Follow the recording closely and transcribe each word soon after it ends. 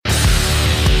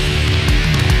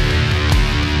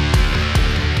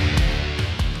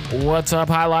What's up,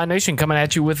 Highline Nation? Coming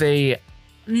at you with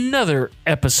another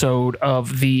episode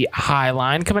of the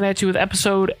Highline. Coming at you with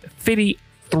episode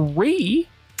 53.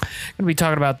 I'm going to be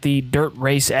talking about the dirt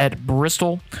race at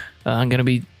Bristol. I'm going to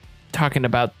be talking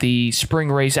about the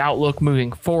spring race outlook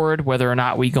moving forward, whether or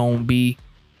not we're going to be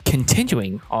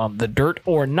continuing on the dirt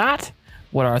or not,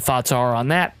 what our thoughts are on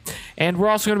that. And we're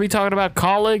also going to be talking about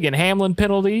Colleague and Hamlin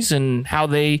penalties and how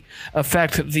they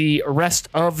affect the rest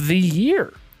of the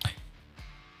year.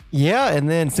 Yeah, and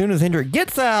then as soon as Hendrick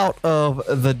gets out of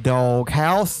the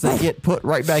doghouse, they get put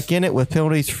right back in it with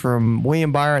penalties from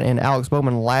William Byron and Alex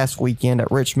Bowman last weekend at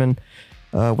Richmond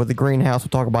with the greenhouse. We'll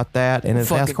talk about that. And his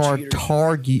NASCAR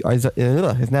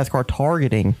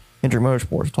targeting Hendrick Motorsports.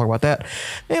 We'll talk about that.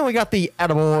 And we got the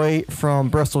attaboy from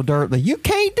Bristol Dirt. You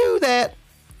can't do that.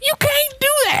 You can't do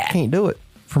that. Can't do it.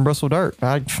 From Bristol Dirt,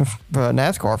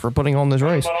 NASCAR for putting on this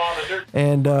race.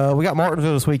 And we got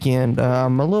Martinsville this weekend.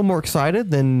 I'm a little more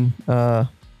excited than I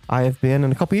have been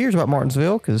in a couple years about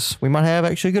Martinsville because we might have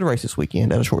actually a good race this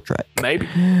weekend at a short track. Maybe.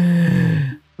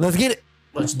 Let's get it.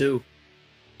 Let's do.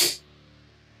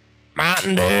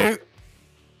 Mountain Dew.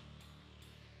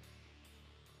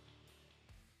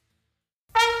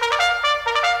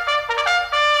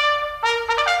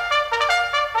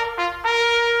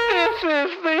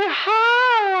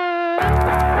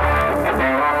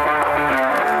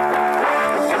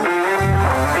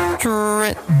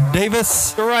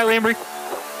 Davis. All right, Lambry.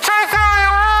 Check all you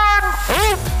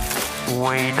want.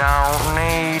 We don't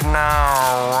need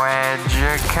no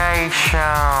education.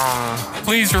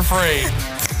 Please refrain.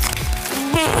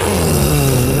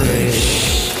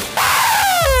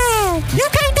 You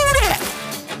can't do that.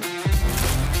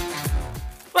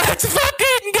 Let's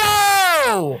fucking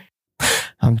go.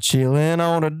 I'm chilling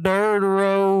on a dirt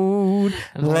road,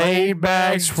 laid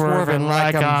back, swerving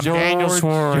like I'm Daniel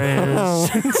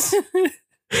Suarez.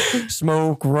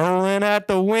 Smoke rolling out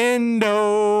the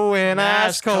window, and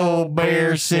ice cold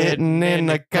beer sitting in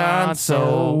the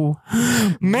console.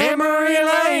 Memory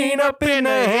lane up in the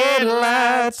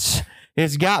headlights.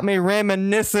 It's got me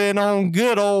reminiscing on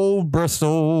good old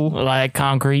Bristol. Like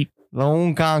concrete.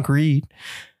 Lone concrete.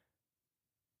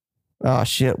 Oh,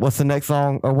 shit. What's the next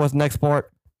song? Or what's the next part?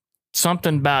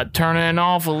 Something about turning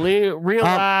off a real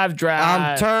live drive.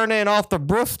 I'm turning off the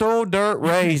Bristol dirt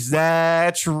race.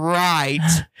 That's right.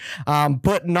 I'm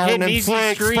putting on them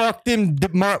slicks. Fuck them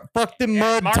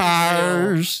mud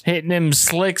tires. Hitting them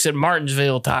slicks at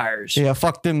Martinsville tires. Yeah,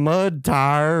 fuck them mud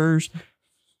tires.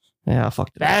 Yeah, fuck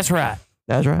it. That's right.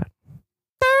 That's right.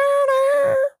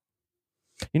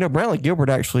 You know, Brantley Gilbert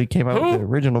actually came out with the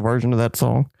original version of that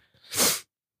song.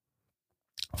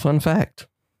 Fun fact.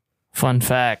 Fun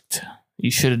fact. You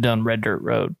should have done Red Dirt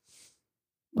Road.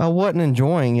 I wasn't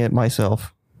enjoying it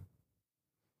myself.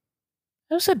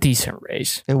 It was a decent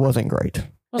race. It wasn't great.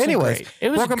 Anyways,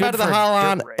 welcome back to the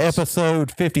Highline,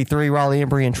 episode 53. Riley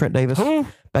Embry and Trent Davis.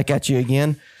 Back at you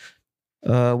again.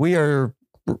 We are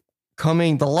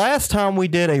coming. The last time we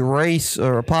did a race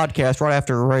or a podcast right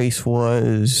after a race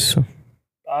was...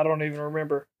 I don't even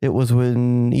remember. It was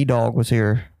when E-Dog was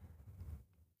here.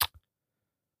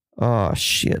 Oh,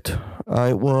 shit.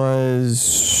 It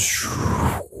was...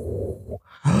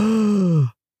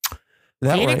 that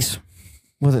Phoenix? Race.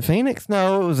 Was it Phoenix?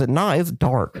 No, it was at night. It was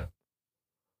dark.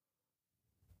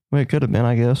 Well, it could have been,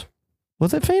 I guess.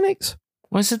 Was it Phoenix?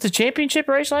 Was it the championship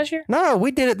race last year? No, we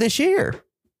did it this year.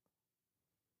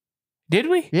 Did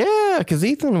we? Yeah, because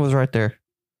Ethan was right there.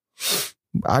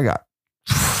 I got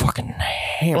fucking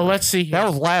hammered. Well, let's see here. That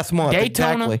was last month.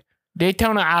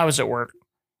 Daytona, I was at work.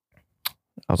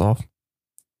 I was off.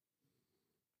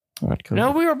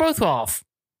 No, we were both off.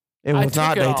 It was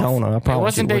not Daytona. I promise. It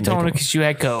wasn't Daytona because you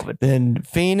had COVID. Then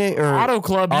Phoenix or Auto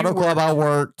Club. I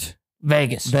worked.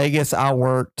 Vegas, I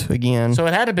worked again. So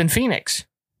it had to have been Phoenix.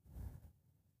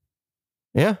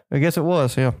 Yeah, I guess it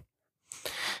was. Yeah.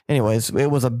 Anyways, it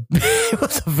was a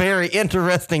very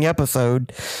interesting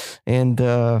episode, and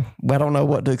I don't know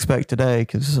what to expect today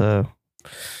because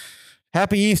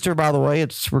happy Easter, by the way.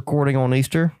 It's recording on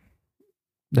Easter.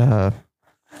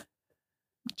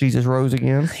 Jesus rose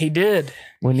again. He did.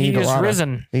 He is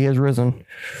risen. He is risen.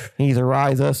 He's to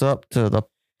rise us up to the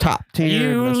top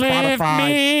tier. You of the lift Spotify.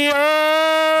 me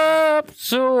up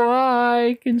so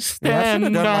I can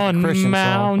stand on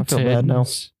mountains. I feel bad now.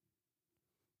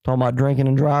 Talking about drinking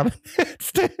and driving.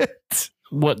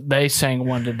 What they sang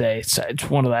one today. It's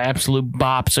one of the absolute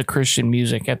bops of Christian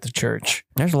music at the church.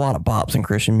 There's a lot of bops in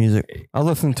Christian music. I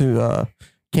listened to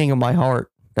King of My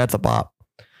Heart. That's a bop.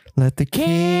 Let the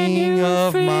King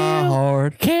of My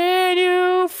Heart. Can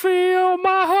you feel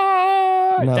my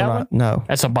heart? No, No.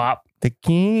 That's a bop. the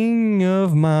king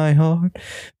of my heart,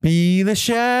 be the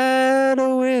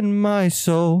shadow in my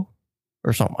soul,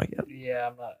 or something like that. Yeah,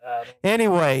 I'm not.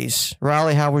 Anyways,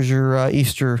 Riley, how was your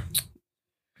Easter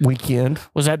weekend?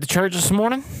 Was at the church this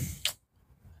morning.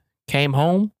 Came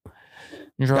home.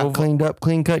 Got cleaned up,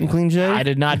 clean cut, and clean shaved? I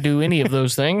did not do any of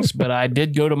those things, but I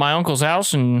did go to my uncle's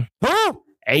house and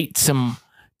ate some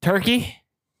turkey.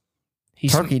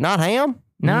 Turkey, not ham?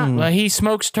 Well, he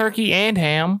smokes turkey and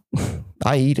ham.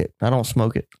 I eat it. I don't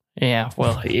smoke it. Yeah,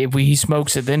 well, if he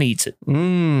smokes it, then eats it.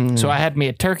 So I had me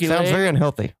a turkey Sounds leg, very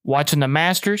unhealthy. watching the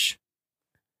Masters.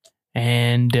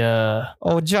 And, John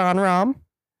Rahm.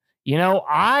 you know,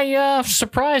 I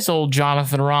surprised old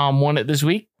Jonathan Rahm won it this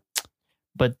week.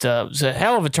 But it was a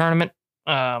hell of a tournament.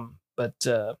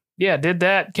 Yeah, did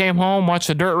that, came home, watched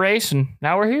the dirt race, and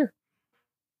now we're here.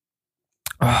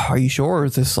 Are you sure? Or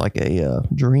is this like a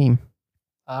dream?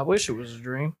 I wish it was a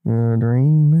dream. You're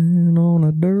dreaming on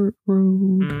a dirt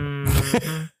road.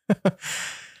 Mm-hmm.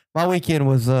 My weekend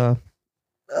was a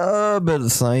bit of the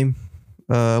same.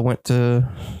 Went to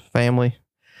family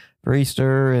for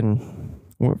Easter and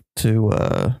went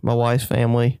to my wife's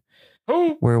family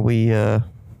where we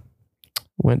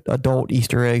went adult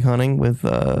Easter egg hunting with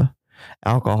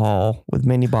alcohol with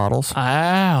mini bottles.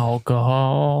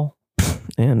 Alcohol.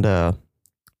 And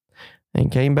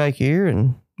came back here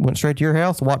and went straight to your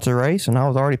house to watch the race, and I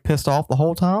was already pissed off the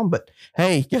whole time. But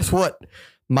hey, guess what?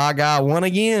 My guy won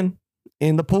again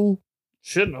in the pool.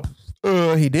 Shouldn't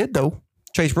have. He did though.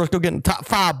 Chase Briscoe getting top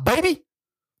 5, baby.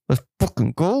 Let's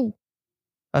fucking go.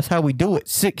 That's how we do it.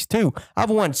 6-2. I've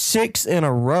won 6 in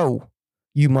a row,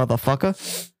 you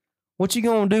motherfucker. What you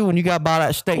gonna do when you gotta buy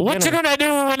that steak What dinner? you gonna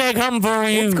do when they come for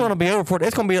you? It's gonna be over for it.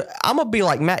 It's gonna be. I'm gonna be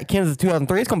like Matt Kenseth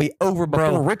 2003. It's gonna be over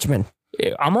before Richmond.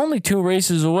 I'm only 2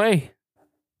 races away.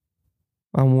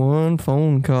 I'm one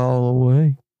phone call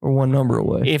away, or one number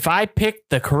away. If I pick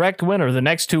the correct winner, the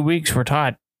next 2 weeks we're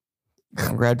tied.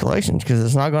 Congratulations, because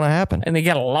it's not gonna happen. And they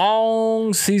got a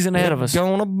long season ahead of us. It's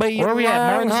gonna be Where a we at,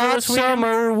 long, Martinsville hot this weekend?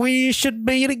 summer. We should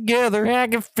be together. I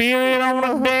can feel it on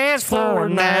the dance floor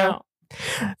now.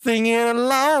 Singing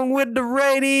along with the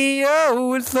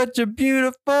radio. It's such a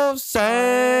beautiful sound.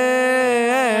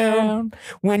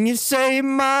 When you say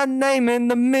my name in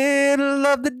the middle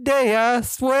of the day, I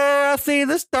swear I see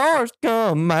the stars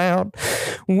come out.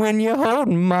 When you're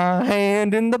holding my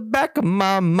hand in the back of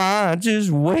my mind,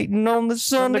 just waiting on the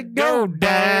sun to go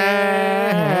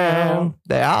down.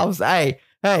 Hey,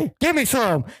 give me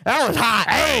some. That was hot.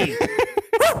 Hey.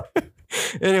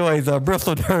 Anyways,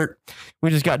 Bristol Dirt. We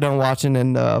just got done watching,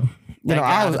 and I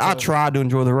tried to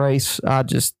enjoy the race.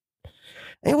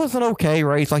 It was an okay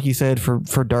race, like you said,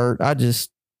 for Dirt.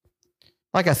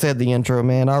 Like I said, the intro,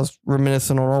 man, I was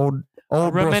reminiscing on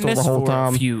old Bristol the whole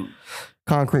time.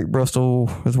 Concrete Bristol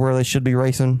is where they should be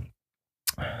racing.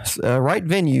 Right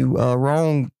venue,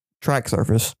 wrong track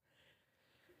surface.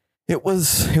 It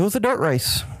was a dirt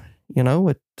race. You know,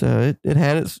 it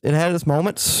had its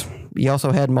moments. You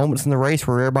also had moments in the race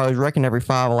where everybody was wrecking every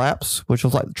 5 laps, which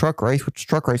was like the truck race, which the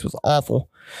truck race was awful.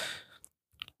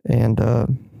 And I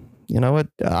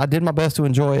did my best to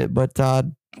enjoy it, but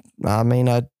two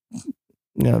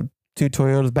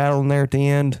Toyotas battling there at the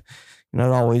end.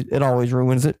 It always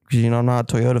ruins it because I'm not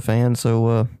a Toyota fan.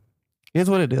 So it's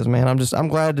what it is, man. I'm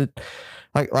glad that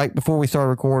like before we started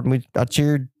recording, I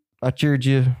cheered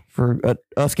you for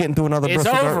us getting through another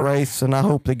Bristol Dirt race, and I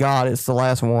hope to God it's the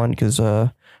last one because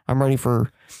I'm ready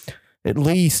for at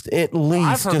least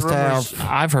just have.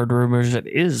 I've heard rumors it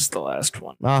is the last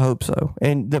one. I hope so.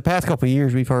 And the past couple of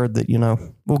years, we've heard that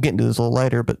we'll get into this a little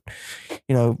later, but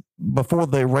before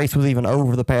the race was even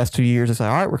over, the past 2 years, they say,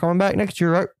 all right, we're coming back next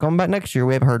year. Right, coming back next year.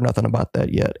 We haven't heard nothing about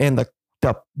that yet. And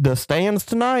the stands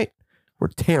tonight were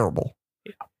terrible.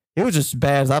 Yeah. It was just as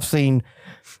bad as I've seen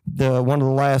one of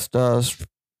the last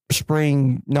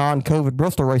spring non-COVID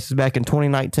Bristol races back in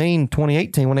 2019,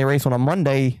 2018 when they raced on a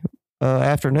Monday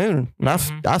afternoon. And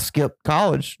I skipped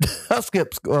college. I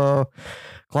skipped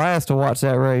class to watch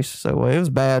that race. So it was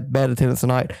bad attendance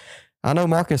tonight. I know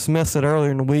Marcus Smith said earlier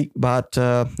in the week about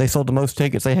they sold the most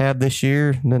tickets they had this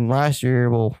year. And then last year,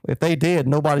 well, if they did,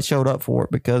 nobody showed up for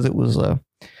it because it was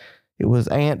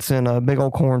ants in a big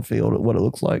old cornfield, what it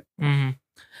looks like. Mm-hmm.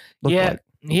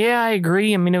 Yeah, I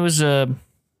agree. I mean, it was a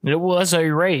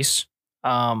race.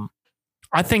 I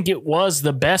think it was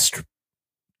the best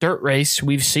dirt race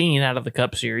we've seen out of the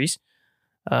Cup Series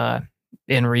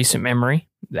in recent memory.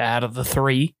 Out of the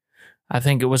 3, I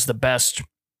think it was the best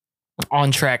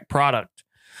on-track product.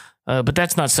 But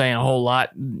that's not saying a whole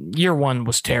lot. Year 1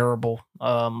 was terrible.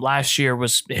 Last year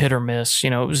was hit or miss.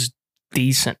 It was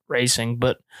decent racing,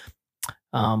 but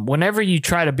Whenever you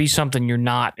try to be something you're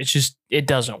not, it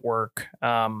doesn't work.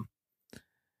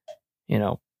 You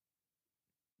know,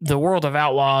 the World of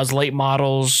Outlaws, late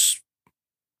models,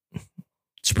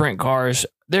 sprint cars,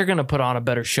 they're going to put on a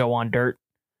better show on dirt.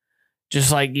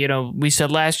 Just like, we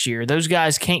said last year, those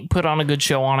guys can't put on a good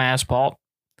show on asphalt.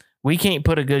 We can't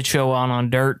put a good show on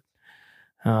dirt.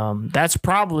 That's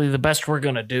probably the best we're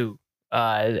going to do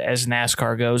as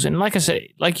NASCAR goes. And like I said,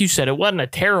 like you said, it wasn't a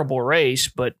terrible race,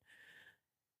 but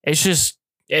it's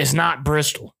not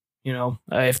Bristol.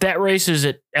 If that race is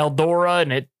at Eldora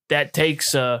and that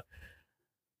takes a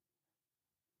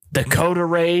Dakota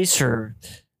race or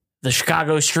the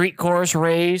Chicago Street Course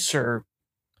race or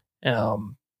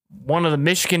one of the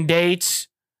Michigan dates,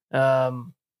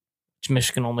 which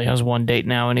Michigan only has one date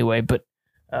now anyway, but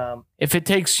if it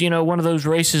takes, one of those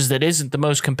races that isn't the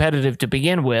most competitive to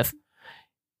begin with,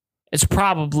 it's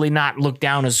probably not looked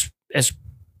down as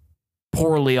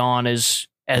poorly on as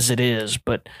it is.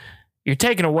 But you're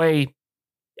taking away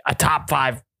a top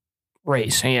 5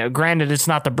 race. Granted, it's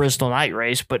not the Bristol night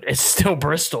race, but it's still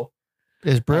Bristol.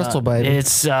 It's Bristol, baby.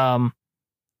 It's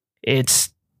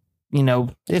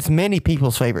many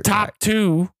people's favorite top track.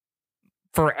 2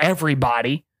 for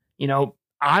everybody.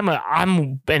 I'm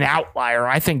an outlier.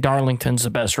 I think Darlington's the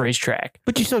best racetrack.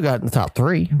 But you still got it in the top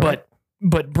 3. Right?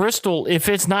 But Bristol, if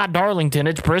it's not Darlington,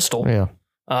 it's Bristol. Yeah.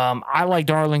 I like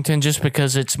Darlington just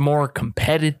because it's more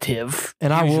competitive.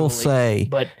 And usually, I will say,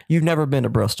 but you've never been to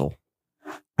Bristol.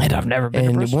 And I've never been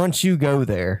to Bristol. And once you go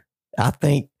there, I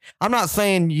think, I'm not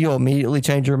saying you'll immediately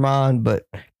change your mind, but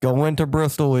going to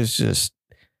Bristol is just,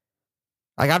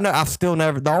 like, I've still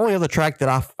never, the only other track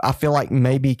that I feel like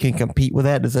maybe can compete with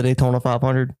that is the Daytona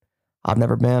 500. I've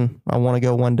never been. I want to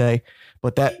go one day.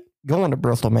 But going to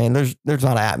Bristol, man, there's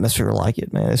not an atmosphere like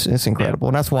it, man. It's incredible. Yeah.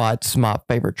 And that's why it's my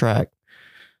favorite track,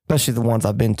 especially the ones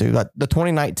I've been to. Like the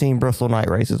 2019 Bristol night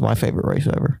race is my favorite race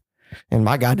ever. And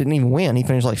my guy didn't even win. He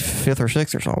finished like 5th or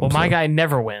 6th or something. Well, my guy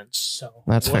never wins. So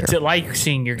that's fair. What's it like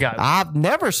seeing your guy win? I've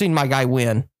never seen my guy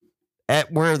win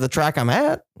at where the track I'm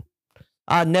at.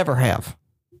 I never have.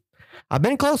 I've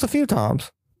been close a few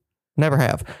times. Never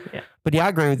have. Yeah. But yeah, I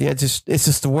agree with you. It's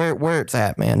just where it's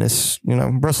at, man. It's,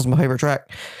 Bristol's my favorite track.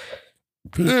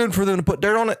 And for them to put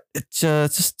dirt on it, it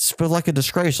just feels like a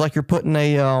disgrace. Like you're putting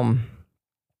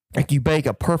like you bake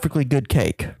a perfectly good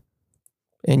cake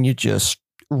and you just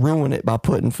ruin it by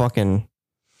putting fucking.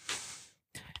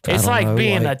 It's like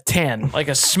being a 10, like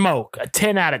a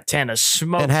 10 out of 10, a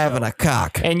smoke. And having a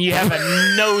cock. And you have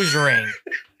a nose ring.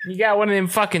 You got one of them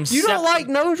fucking. You don't like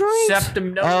nose rings?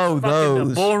 Septum nose. Oh, those.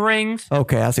 The bull rings.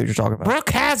 Okay, I see what you're talking about. Brooke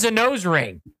has a nose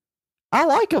ring. I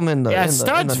like them in the. Yeah, in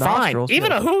stud's the fine. nostrils,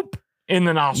 Even a hoop in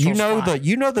the nostrils.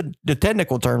 You know the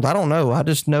technical terms. I don't know. I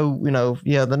just know, the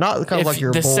not kind of like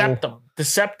your the bull. septum. The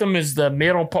septum is the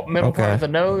middle part of the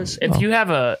nose. If you have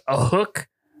a hook,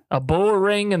 a bull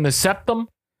ring in the septum,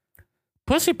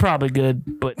 pussy probably good,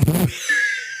 but.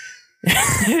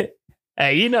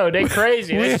 Hey, they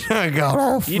crazy.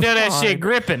 That shit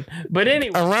gripping. But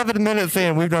anyway. 11 minutes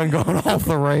in, we've done gone off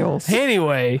the rails.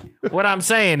 Anyway, what I'm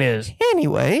saying is.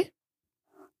 Anyway.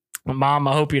 Mom,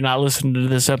 I hope you're not listening to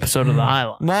this episode of The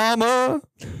Highline. Mama.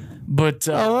 But.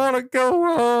 I want to go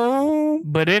home.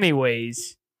 But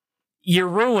anyways, you're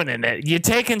ruining it. You're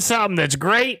taking something that's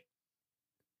great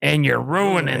and you're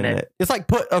ruining it. It's like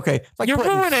you're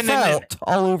putting ruining it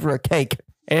all over a cake.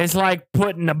 It's like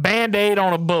putting a Band-Aid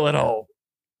on a bullet hole.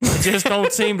 It just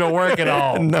don't seem to work at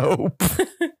all. Nope.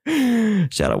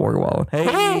 Shout out Morgan Wallen.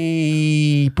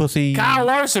 Hey, pussy. Kyle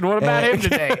Larson, what about him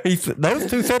today? Those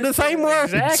two said the same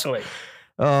words. Exactly.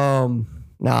 It's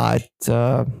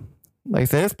like I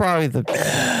said, it's probably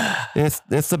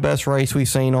it's the best race we've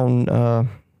seen on out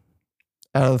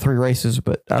of the 3 races,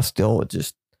 but I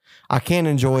can't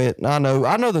enjoy it. I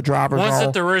know the drivers. Was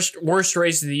it the worst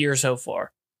race of the year so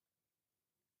far?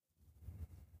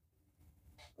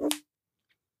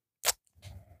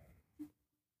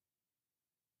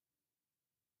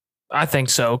 I think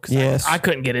so. Yes. I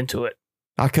couldn't get into it.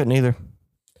 I couldn't either.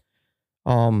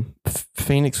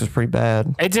 Phoenix was pretty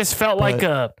bad. It just felt like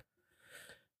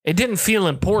it didn't feel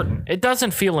important. It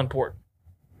doesn't feel important.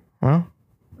 Well,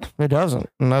 it doesn't.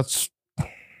 And that's,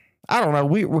 I don't know.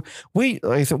 We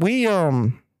like I said, we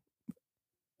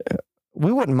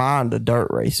wouldn't mind a dirt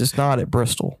race. It's not at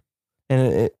Bristol.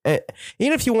 And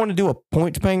even if you want to do a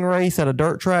points paying race at a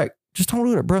dirt track, just don't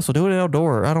do it at Bristol. Do it at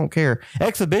Eldora. I don't care.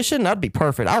 Exhibition, that'd be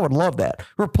perfect. I would love that.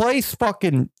 Replace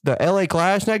fucking the LA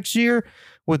Clash next year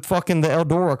with fucking the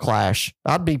Eldora Clash.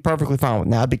 I'd be perfectly fine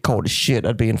with that. I'd be cold as shit.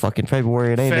 I'd be in fucking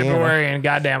February in Indiana. February in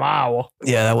goddamn Iowa.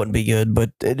 Yeah, that wouldn't be good.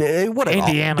 But whatever.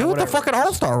 Indiana, do it the whatever. fucking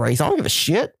All-Star race. I don't give a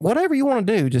shit. Whatever you want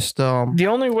to do. Just The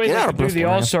only way Get they out could of do Bristol, the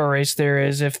man. All-Star race there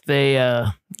is if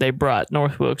they brought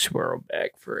North Wilkesboro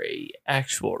back for a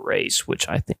actual race, which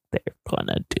I think they're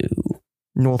gonna do.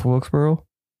 North Wilkesboro.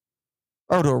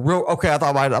 Oh, to a real. Okay, I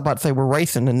thought I'm about to say we're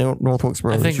racing in North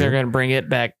Wilkesboro. I think this they're year. gonna bring it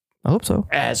back I hope so.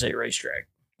 as a racetrack.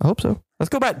 I hope so. Let's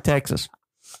go back to Texas.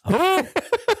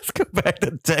 Let's go back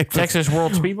to Texas. Texas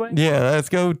World Speedway. Yeah, let's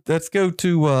go to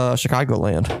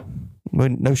Chicagoland.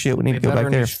 No shit, we need to go Better back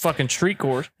than there. these fucking street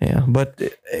course. Yeah, but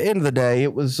at the end of the day,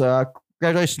 it was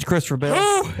congratulations to Christopher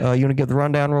Bell. You want to give the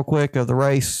rundown real quick of the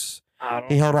race?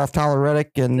 He held off Tyler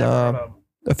Reddick, and a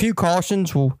few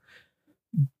cautions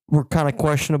were kind of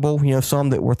questionable. You know, some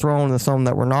that were thrown and some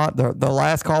that were not. The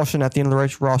last caution at the end of the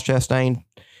race, Ross Chastain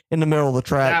in the middle of the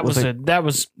track, That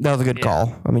was a good yeah.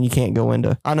 call. I mean, you can't go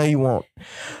into. I know you want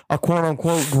a quote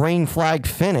unquote green flag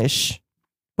finish,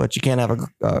 but you can't have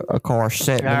a car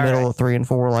set in the All middle right. of 3 and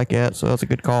 4 like that. So that's a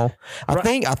good call. I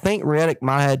think Reddick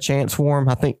might have had a chance for him.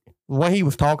 I think the way he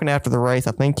was talking after the race,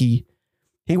 I think he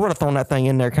would have thrown that thing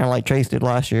in there kind of like Chase did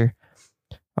last year.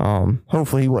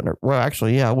 Hopefully he wouldn't. Well,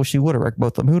 actually, yeah, I wish he would have wrecked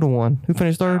both of them. Who'd have won? Who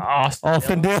finished third?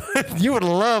 Austin Dillon. You would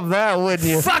love that, wouldn't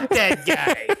you? Fuck that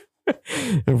guy.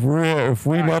 If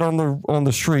we met on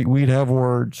the street, we'd have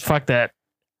words. Fuck that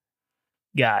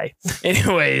guy.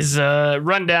 Anyways,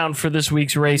 rundown for this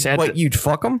week's race. Wait, you'd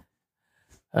fuck him?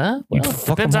 Well, You'd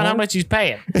fuck depends him on how hard? much he's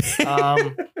paying.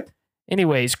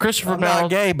 Anyways, Christopher I'm Bell. not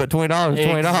gay, but $20,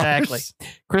 $20. Exactly.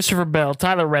 Christopher Bell,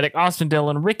 Tyler Reddick, Austin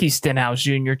Dillon, Ricky Stenhouse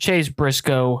Jr., Chase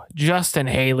Briscoe, Justin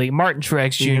Haley, Martin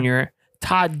Truex Jr.,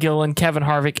 Todd Gillen, Kevin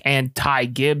Harvick, and Ty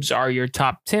Gibbs are your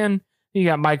top 10. You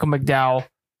got Michael McDowell.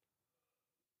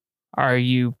 Are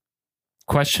you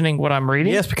questioning what I'm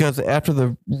reading? Yes, because after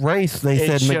the race, they It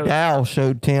said showed- McDowell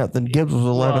showed 10th and Gibbs was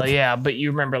 11th. Well, yeah, but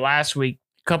you remember last week,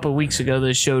 a couple of weeks ago,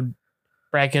 they showed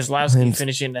Brad Keselowski And-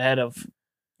 finishing ahead of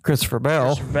Christopher Bell.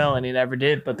 Christopher Bell, and he never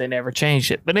did, but they never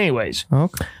changed it. But anyways,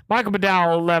 Okay. Michael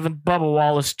McDowell 11th, Bubba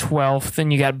Wallace 12th.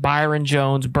 Then you got Byron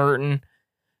Jones, Burton,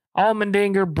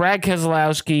 Allmendinger, Brad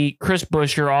Keselowski, Chris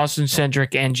Buescher, Austin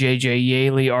Cindric, and J.J.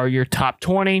 Yaley are your top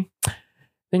 20.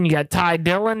 Then you got Ty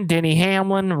Dillon, Denny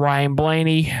Hamlin, Ryan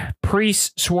Blaney,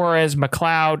 Priest, Suarez,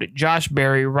 McLeod, Josh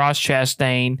Berry, Ross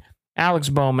Chastain, Alex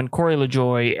Bowman, Corey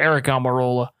LaJoy, Eric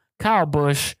Almirola, Kyle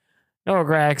Busch, Noah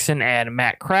Gragson, and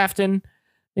Matt Crafton.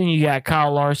 Then you got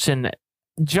Kyle Larson,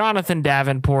 Jonathan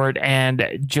Davenport,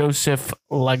 and Joseph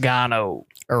Logano.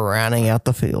 Rounding out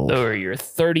the field. Those are your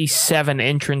 37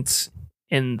 entrants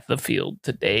in the field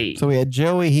today. So we had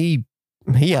Joey. He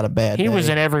had a bad day. He was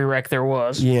in every wreck there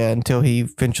was. Yeah, until he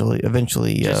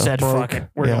eventually Just said, broke. fuck it.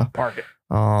 We're going to park it.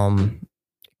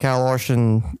 Kyle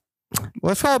Larson.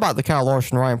 Let's talk about the Kyle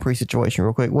Larson Ryan Priest situation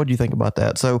real quick. What do you think about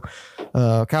that? So,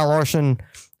 Kyle Larson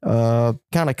kind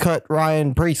of cut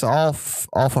Ryan Priest off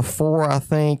of 4, I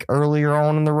think, earlier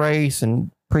on in the race,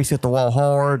 and Priest hit the wall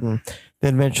hard, and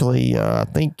then eventually, I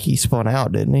think he spun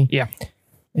out, didn't he? Yeah.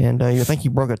 And I think he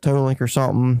broke a toe link or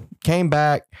something. Came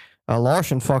back.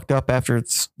 Larson fucked up after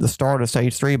the start of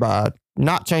stage 3 by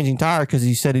not changing tires because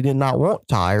he said he did not want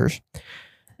tires.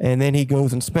 And then he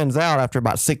goes and spins out after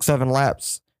about 6-7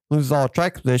 laps, loses all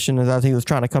track position. And as he was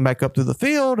trying to come back up through the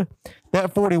field,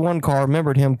 that 41 car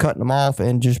remembered him cutting him off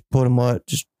and just put him up,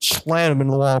 just slammed him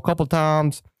into the wall a couple of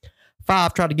times.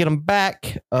 5 tried to get him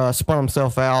back, spun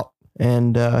himself out,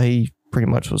 and he pretty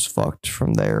much was fucked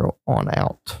from there on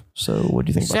out. So what do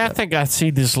you think about that? I think I see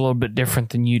this a little bit different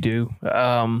than you do.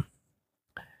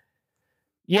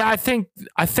 Yeah, I think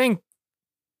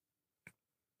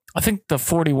the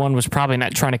 41 was probably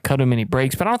not trying to cut him any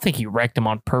breaks, but I don't think he wrecked him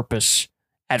on purpose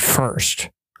at first.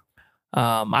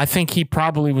 I think he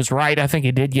probably was right. I think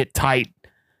he did get tight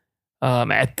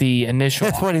at the initial.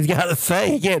 That's what he's got to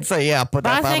say. He can't say, yeah, put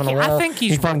that 5 in the wall. I think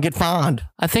he's probably get fined.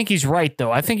 I think he's right,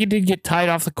 though. I think he did get tight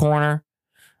off the corner.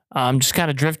 Just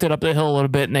kind of drifted up the hill a little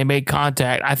bit, and they made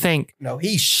contact. I think. No,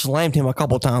 he slammed him a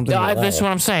couple times. That's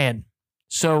what I'm saying.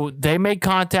 So they made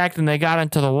contact, and they got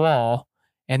into the wall,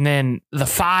 and then the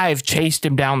 5 chased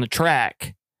him down the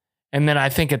track. And then I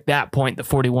think at that point, the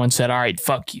 41 said, all right,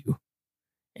 fuck you.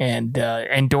 And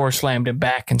door slammed him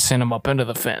back and sent him up into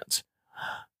the fence.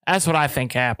 That's what I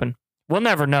think happened. We'll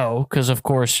never know because, of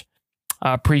course,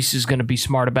 Priest is going to be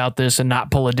smart about this and not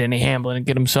pull a Denny Hamlin and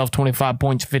get himself 25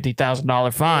 points,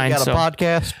 $50,000 fine. Got a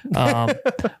podcast.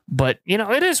 But,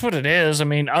 it is what it is. I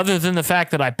mean, other than the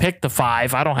fact that I picked the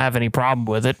 5, I don't have any problem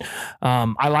with it.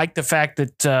 I like the fact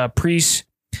that Priest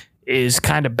is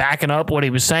kind of backing up what he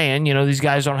was saying. You know, these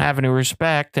guys don't have any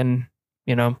respect, and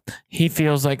you know he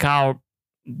feels like Kyle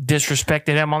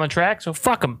disrespected him on the track, so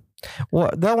fuck him. Well,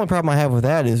 the only problem I have with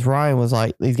that is Ryan was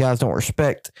like, these guys don't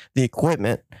respect the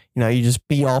equipment. You know, you just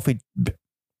beat off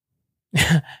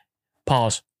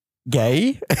Pause.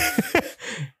 Gay.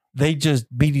 They just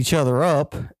beat each other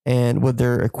up and with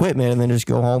their equipment and then just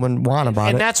go home and whine about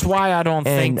it. And that's why I don't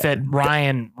think that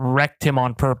Ryan wrecked him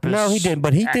on purpose. No, he didn't.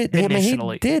 But he did. I mean,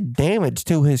 he did damage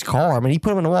to his car. I mean, he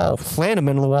put him in the wall, slammed him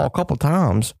into the wall a couple of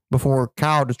times before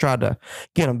Kyle just tried to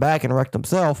get him back and wrecked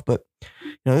himself. But you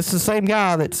know, this is the same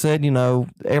guy that said, you know,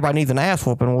 everybody needs an ass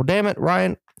whooping. Well, damn it,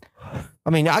 Ryan. I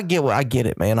mean, I get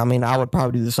it, man. I mean, I would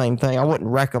probably do the same thing. I wouldn't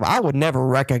wreck him. I would never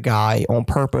wreck a guy on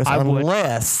purpose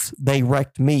unless they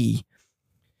wrecked me.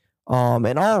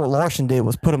 And all Larson did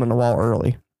was put him in the wall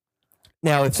early.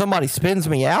 Now, if somebody spins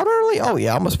me out early, oh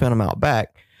yeah, I'm gonna spin them out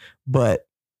back. But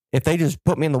if they just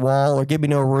put me in the wall or give me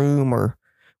no room or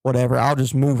whatever, I'll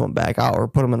just move them back out or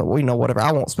put them in the, you know, whatever.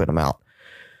 I won't spin them out.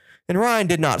 And Ryan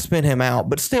did not spin him out,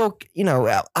 but still, you know,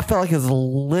 I felt like it was a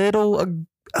little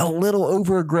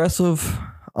over aggressive.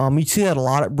 You see that a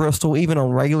lot at Bristol, even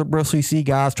on regular Bristol. You see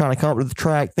guys trying to come up to the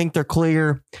track, think they're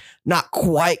clear, not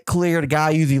quite clear. The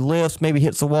guy usually lifts, maybe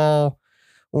hits the wall,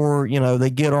 or you know they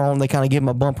get on, they kind of give him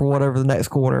a bump or whatever the next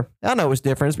corner. I know it's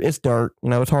different. It's dirt. You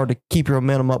know, it's hard to keep your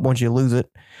momentum up once you lose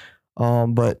it.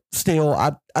 But still,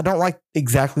 I don't like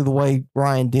exactly the way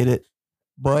Ryan did it,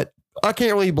 but I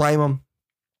can't really blame him.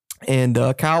 And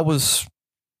Kyle was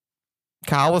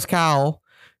Kyle.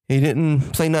 He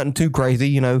didn't say nothing too crazy,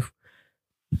 you know.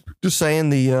 Just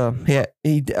saying he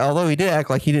although he did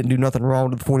act like he didn't do nothing wrong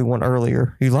to the 41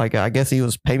 earlier. He's like, I guess he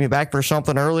was paying me back for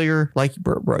something earlier. Like,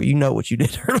 bro, you know what you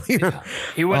did earlier. Yeah.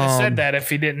 He wouldn't have said that if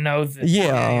he didn't know that he did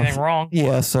anything wrong.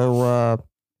 Yeah, so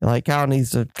like Kyle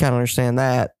needs to kind of understand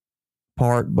that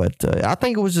part. But I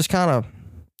think it was just kind of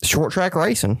short track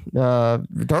racing.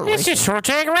 It's just short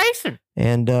track racing.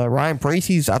 And Ryan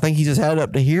Preece, I think he just had it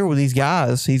up to here with these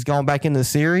guys. He's gone back into the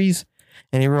series,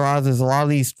 and he realizes a lot of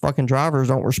these fucking drivers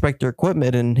don't respect their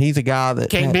equipment, and he's a guy that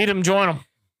can't beat him, join him.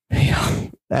 Yeah,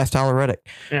 that's Tyler Reddick.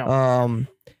 Yeah.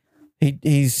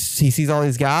 He sees all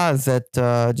these guys that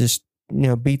just, you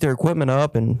know, beat their equipment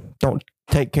up and don't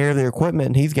take care of their equipment,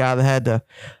 and he's a guy that had to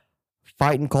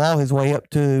fight and claw his way up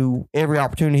to every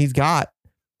opportunity he's got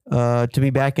to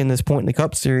be back in this point in the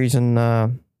Cup Series, and I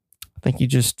think he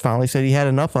just finally said he had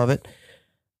enough of it.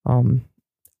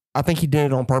 I think he did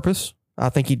it on purpose. I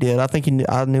think he did.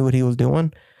 I knew what he was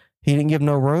doing. He didn't give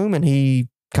no room, and he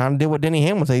kind of did what Denny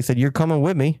Hamlin said. He said, "You're coming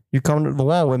with me. You're coming to the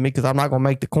wall with me because I'm not going to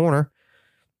make the corner."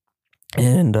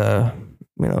 And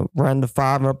you know, ran the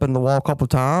 5 up in the wall a couple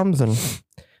of times, and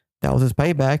that was his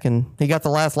payback. And he got the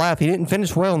last lap. He didn't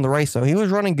finish well in the race, though. He was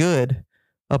running good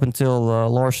up until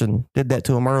Larson did that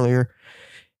to him earlier.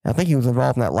 I think he was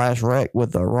involved in that last wreck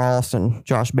with Ross and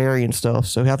Josh Berry and stuff.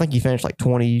 So I think he finished like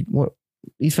 20.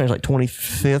 He finished like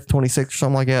 25th, 26th, or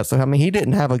something like that. So I mean, he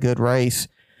didn't have a good race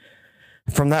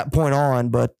from that point on.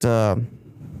 But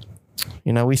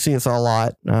you know, we see this a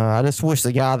lot. I just wish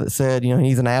the guy that said, you know,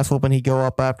 he's an ass whooping, he'd go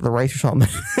up after the race or something.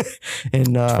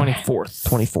 And 24th.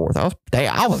 24th.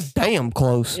 I was damn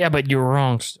close. Yeah, but you were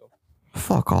wrong still.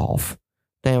 Fuck off.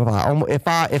 Damn,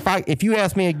 if you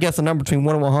ask me to guess a number between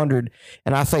 1 and 100,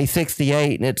 and I say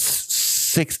 68 and it's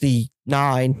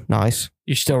 69, nice.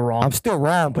 You're still wrong. I'm still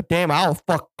wrong, but damn, I was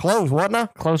fuck close, wasn't I?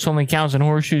 Close only counts in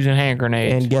horseshoes and hand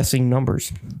grenades. And guessing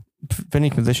numbers.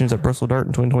 Finish positions at Bristol Dirt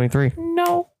in 2023.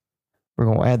 No. We're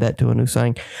gonna add that to a new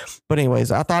saying. But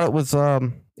anyways, I thought it was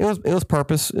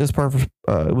purpose. It was perfect.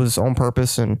 It was on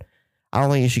purpose, and I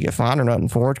don't think you should get fined or nothing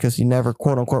for it because you never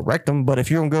quote unquote wrecked them. But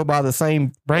if you're gonna go by the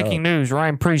same breaking news,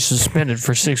 Ryan Preece suspended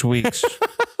for 6 weeks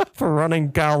for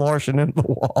running Kyle Larson into the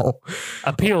wall.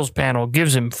 Appeals panel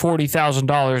gives him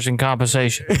 $40,000 in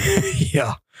compensation.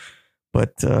 Yeah,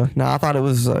 but no, I thought it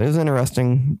was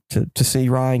interesting to see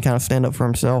Ryan kind of stand up for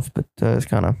himself. But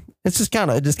it just kind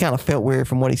of felt weird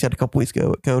from what he said a couple weeks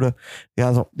ago at Coda.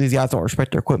 These guys don't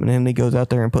respect their equipment, and he goes out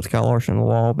there and puts Kyle Larson in the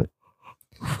wall. But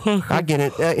I get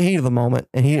it. Heat of the moment,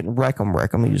 and he didn't wreck him.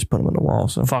 He just put him in the wall.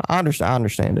 So I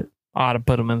understand it. I ought to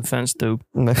put him in the fence too.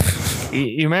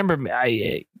 You remember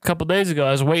a couple days ago,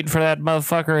 I was waiting for that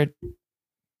motherfucker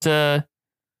at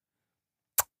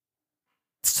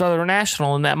Southern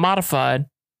National in that modified.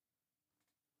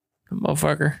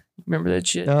 Motherfucker. Remember that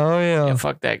shit? Oh yeah. Yeah,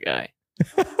 fuck that guy.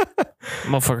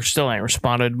 Motherfucker still ain't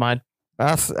responded to my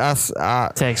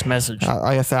text message.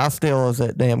 Like I said, I still was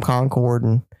at damn Concord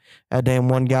and that damn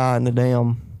one guy in the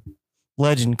damn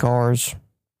Legend cars.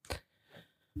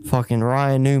 Fucking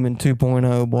Ryan Newman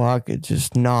 2.0, boy, I could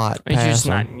just not pass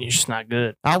him. You're just not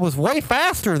good. I was way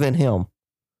faster than him.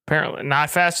 Apparently, not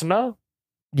fast enough.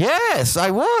 Yes,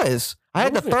 I was. I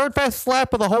had the third fastest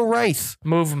lap of the whole race.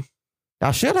 Move him.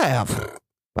 I should have.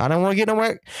 I don't want to get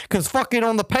nowhere because fucking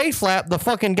on the pace lap, the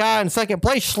fucking guy in second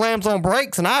place slams on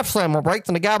brakes and I've slammed on brakes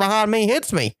and the guy behind me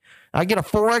hits me. I get a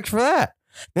 4X for that.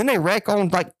 Then they wreck on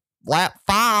like lap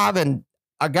 5 and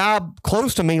a guy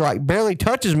close to me like barely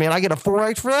touches me and I get a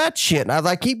 4X for that shit. And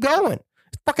I keep going.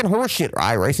 It's fucking horseshit,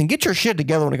 iRacing. Get your shit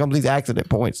together when it comes to these accident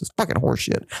points. It's fucking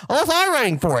horseshit. Unless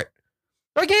iRating for it.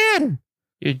 Again.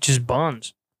 It just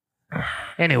buns.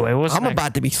 Anyway, I'm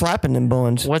about to be slapping them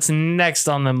buns. What's next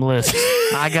on them lists?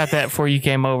 I got that before you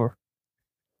came over.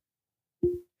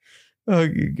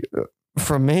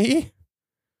 From me?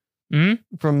 Hmm?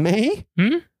 From me?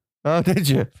 Hmm? Oh, did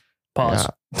you? Pause.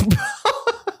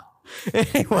 Yeah.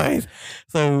 Anyways,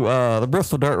 so the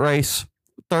Bristol Dirt Race,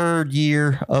 3rd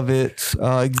year of its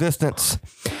existence.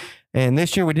 And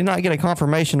this year we did not get a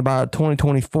confirmation about a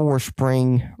 2024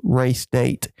 spring race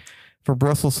date for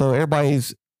Bristol. So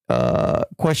everybody's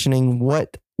questioning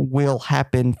what will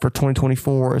happen for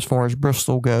 2024 as far as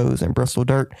Bristol goes and Bristol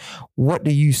Dirt. What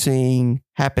do you see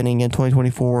happening in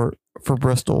 2024 for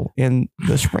Bristol in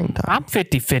the springtime? I'm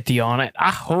 50-50 on it.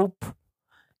 I hope,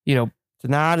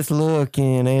 Tonight it's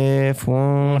looking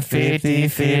F1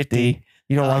 50-50.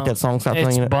 You don't like that song? Stop it's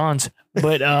playing it. buns.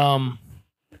 But,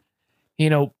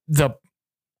 the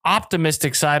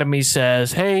optimistic side of me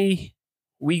says, hey,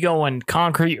 we going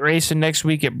concrete racing next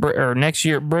week next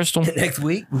year at Bristol. Next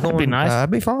week? That'd be nice.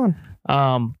 That'd be fun.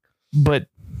 But,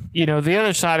 the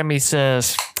other side of me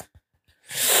says,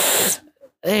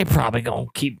 they probably going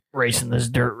to keep racing this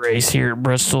dirt race here at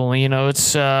Bristol.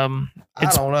 It's I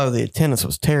don't know. The attendance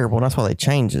was terrible. And that's why they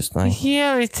changed this thing.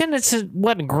 Yeah, the attendance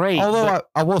wasn't great. Although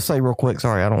I will say real quick,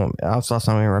 sorry, I'll stop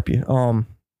to interrupt you.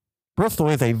 Bristol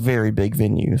is a very big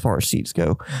venue as far as seats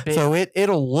go. Big. So it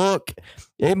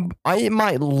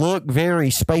might look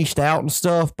very spaced out and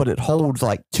stuff, but it holds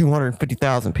like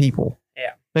 250,000 people.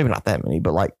 Yeah. Maybe not that many,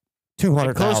 but like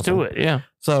 200,000. Close to it, yeah.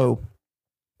 So,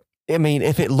 I mean,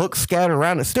 if it looks scattered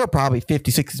around, it's still probably 50,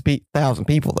 60,000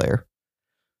 people there.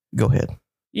 Go ahead.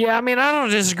 Yeah, I mean, I don't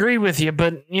disagree with you,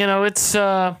 but, it's...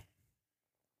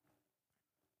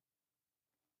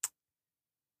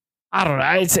 I don't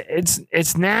know.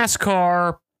 It's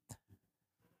NASCAR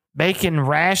making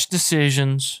rash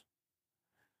decisions.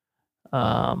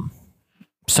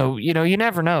 So you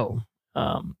never know.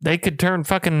 They could turn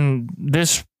fucking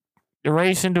this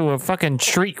race into a fucking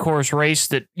street course race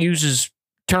that uses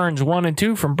turns 1 and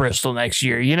 2 from Bristol next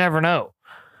year. You never know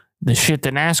the shit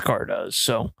that NASCAR does.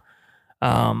 So,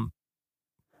 I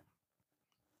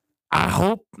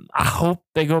hope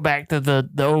they go back to the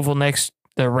oval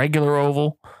the regular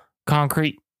oval.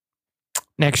 Concrete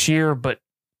next year, but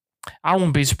I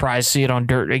wouldn't be surprised to see it on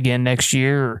dirt again next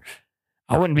year.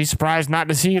 I wouldn't be surprised not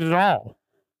to see it at all.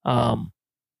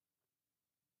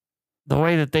 The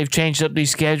way that they've changed up these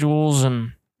schedules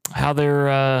and how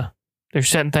they're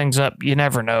setting things up, you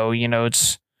never know.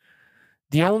 It's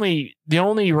the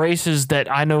only races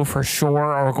that I know for sure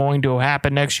are going to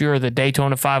happen next year are the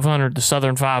Daytona 500, the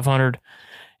Southern 500,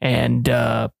 and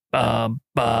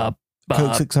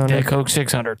Coke 600. Yeah, Coke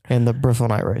 600. And the Bristol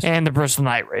Night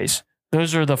Race.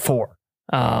 Those are the 4.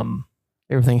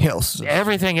 Everything else.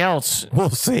 We'll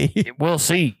see. We'll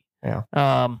see. Yeah.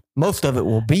 Most of it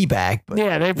will be back. But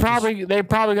yeah, they're probably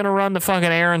going to run the fucking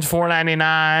Aaron's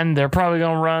 499. They're probably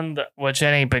going to run which it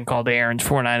ain't been called the Aaron's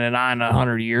 499 in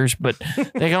 100 years, but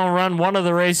they're going to run one of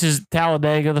the races at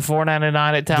Talladega, the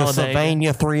 499 at Talladega. The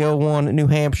Sylvania 301 at New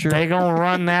Hampshire. They're going to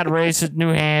run that race at New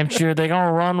Hampshire. They're going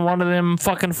to run one of them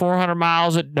fucking 400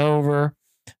 miles at Dover.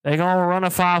 They're going to run a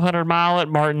 500 mile at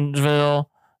Martinsville.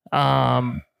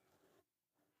 But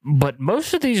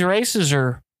most of these races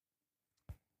are,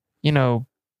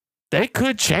 they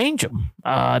could change them.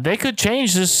 They could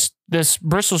change this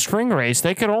Bristol Spring race.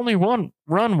 They could only run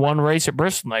one race at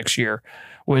Bristol next year,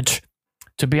 which,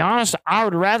 to be honest, I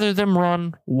would rather them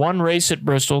run one race at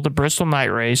Bristol, the Bristol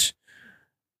Night Race,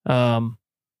 than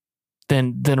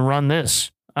run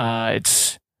this.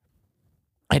 It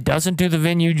doesn't do the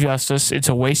venue justice. It's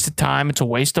a waste of time. It's a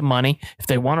waste of money. If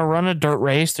they want to run a dirt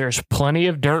race, there's plenty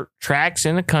of dirt tracks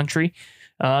in the country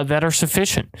that are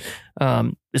sufficient.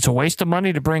 It's a waste of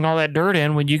money to bring all that dirt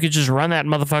in when you could just run that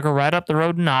motherfucker right up the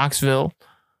road in Knoxville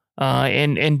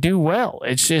and do well.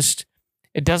 It's just,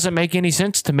 it doesn't make any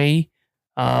sense to me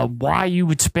why you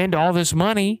would spend all this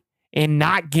money and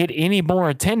not get any more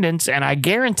attendance. And I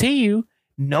guarantee you,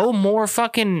 no more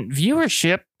fucking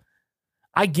viewership.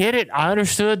 I get it. I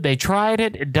understood. They tried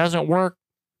it. It doesn't work.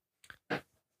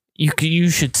 you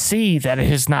should see that it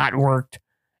has not worked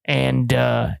and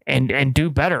do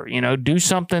better. Do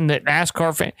something that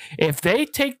NASCAR fan. If they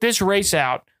take this race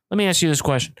out, let me ask you this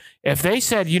question: if they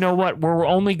said, you know what, we're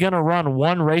only going to run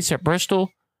one race at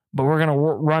Bristol, but we're going to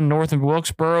run north of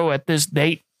Wilkesboro at this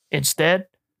date instead,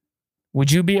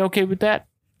 would you be okay with that?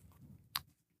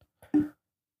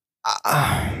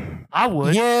 I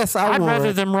would. Yes, I would. I'd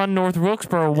rather them run North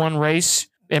Wilkesboro one race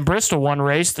and Bristol one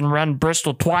race than run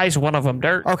Bristol twice, one of them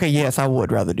dirt. Okay, yes, I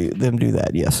would rather them do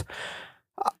that. Yes,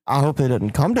 I hope it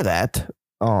doesn't come to that.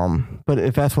 But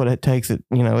if that's what it takes, it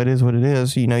is what it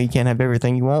is. You can't have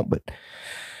everything you want, but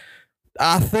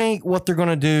I think what they're going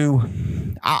to do,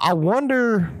 I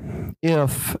wonder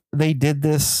if they did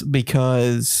this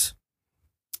because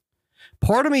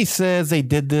part of me says they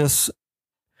did this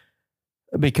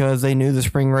because they knew the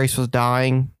spring race was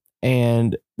dying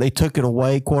and they took it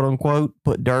away, quote unquote,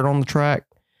 put dirt on the track.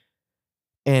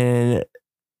 And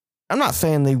I'm not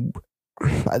saying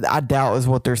I doubt is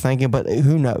what they're thinking, but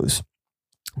who knows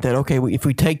that, okay, if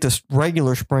we take this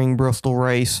regular spring Bristol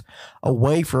race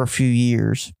away for a few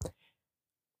years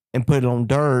and put it on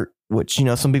dirt, which,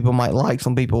 some people might like, a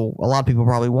lot of people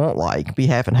probably won't like, be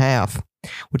half and half,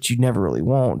 which you never really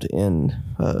want in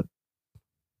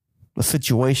a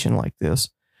situation like this.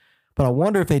 But I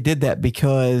wonder if they did that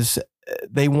because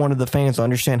they wanted the fans to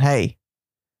understand, hey,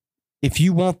 if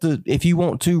you want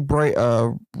two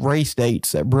race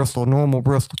dates at Bristol, normal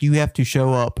Bristol, you have to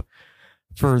show up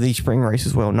for the spring race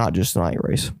as well, not just the night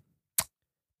race.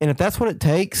 And if that's what it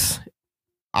takes,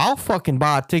 I'll fucking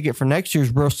buy a ticket for next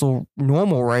year's Bristol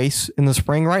normal race in the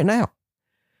spring right now.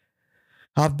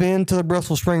 I've been to the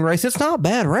Bristol spring race. It's not a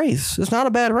bad race. It's not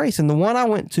a bad race. And the one I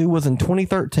went to was in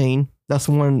 2013. That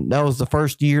was the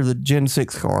first year of the Gen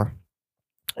 6 car.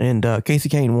 And Casey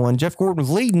Kane won. Jeff Gordon was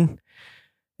leading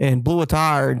and blew a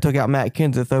tire and took out Matt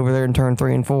Kenseth over there in turn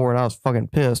 3 and 4. And I was fucking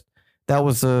pissed. That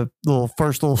was the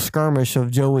first little skirmish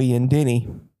of Joey and Denny.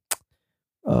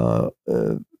 Joey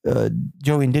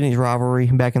and Denny's rivalry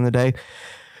back in the day.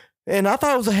 And I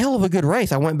thought it was a hell of a good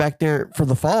race. I went back there for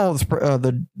the fall,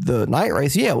 the night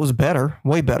race. Yeah, it was better,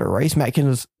 way better race. Matt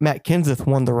Kenseth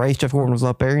won the race. Jeff Gordon was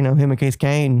up there. Him and Case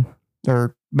Kane,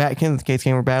 or Matt Kenseth, Case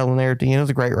Kane were battling there at the end. It was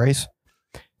a great race.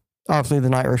 Obviously, the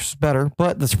night race was better,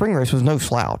 but the spring race was no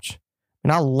slouch.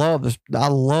 And I love this.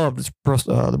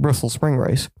 The Bristol spring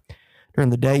race.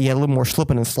 During the day, you had a little more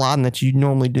slipping and sliding that you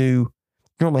normally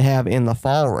have in the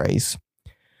fall race.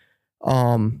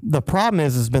 The problem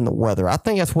has been the weather. I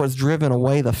think that's what's driven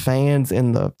away the fans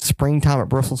in the springtime at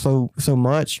Bristol so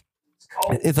much.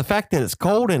 It's the fact that it's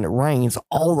cold and it rains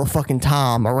all the fucking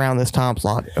time around this time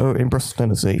slot in Bristol,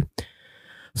 Tennessee.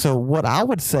 So what I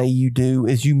would say you do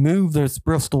is you move this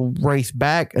Bristol race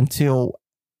back until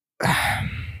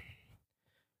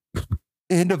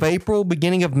end of April,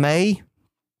 beginning of May.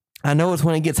 I know it's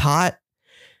when it gets hot,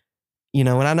 and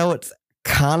I know it's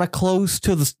kind of close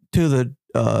to the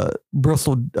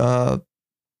Bristol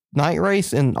night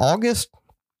race in August,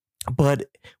 but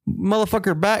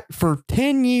motherfucker, back for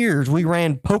 10 years we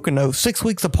ran Pocono 6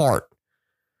 weeks apart,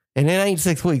 and it ain't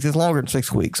 6 weeks, it's longer than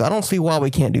 6 weeks. I don't see why we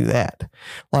can't do that.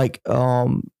 Like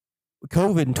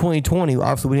COVID in 2020,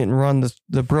 obviously we didn't run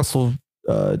the Bristol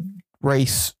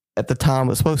race at the time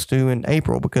it was supposed to in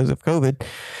April because of COVID,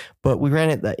 but we ran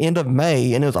it at the end of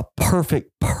May, and it was a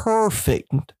perfect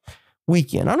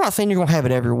weekend. I'm not saying you're going to have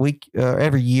it every week,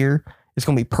 every year. It's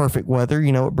going to be perfect weather,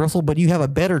 at Bristol, but you have a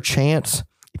better chance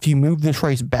if you move this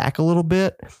race back a little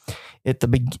bit at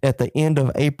the end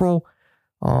of April,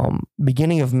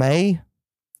 beginning of May,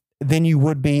 than you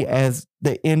would be as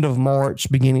the end of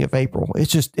March, beginning of April.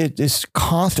 It's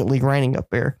constantly raining up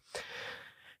there.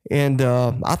 And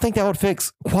I think that would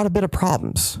fix quite a bit of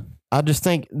problems. I just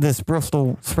think this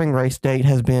Bristol spring race date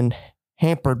has been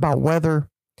hampered by weather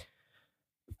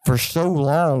for so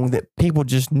long that people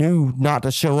just knew not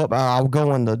to show up. I'll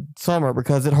go in the summer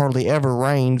because it hardly ever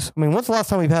rains. I mean, when's the last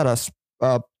time we've had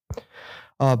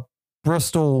a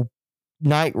Bristol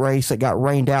night race that got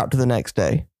rained out to the next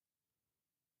day?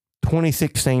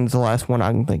 2016 is the last one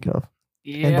I can think of.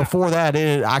 Yeah. And before that,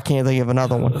 I can't think of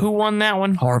another one. Who won that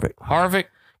one? Harvick.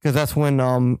 Because that's when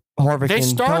Harvick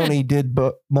and Tony did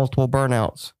multiple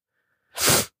burnouts.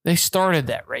 They started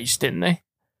that race, didn't they?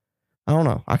 I don't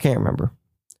know. I can't remember.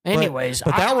 Anyways,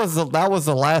 but that was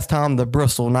the last time the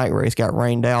Bristol night race got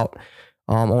rained out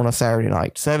on a Saturday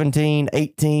night. 17,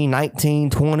 18, 19,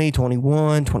 20,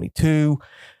 21, 22,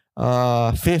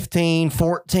 15,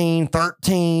 14,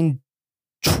 13,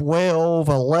 12,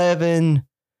 11,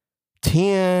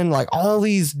 10, like all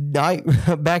these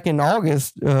back in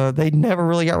August, they never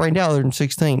really got rained out other than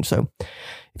 16. So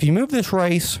if you move this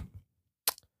race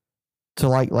to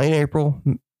like late April,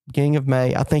 beginning of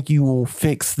May, I think you will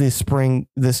fix this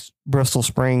Bristol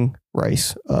Spring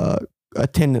race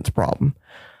attendance problem,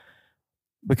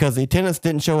 because the attendance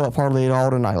didn't show up hardly at all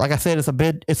tonight. Like I said,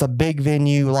 it's a big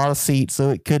venue, a lot of seats, so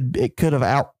it could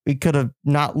have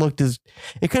not looked as,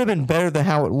 it could have been better than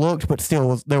how it looked, but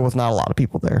still there was not a lot of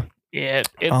people there. Yeah,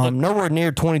 nowhere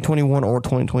near 2021 or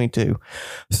 2022.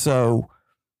 So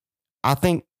I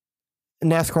think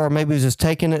NASCAR maybe was just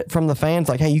taking it from the fans,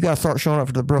 like, hey, you got to start showing up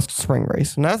for the Bristol Spring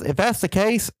race. And if that's the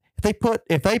case, if they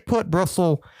put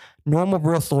normal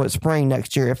Bristol at Spring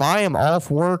next year, if I am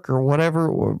off work or whatever,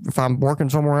 or if I'm working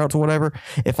somewhere else or whatever,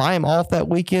 if I am off that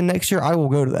weekend next year, I will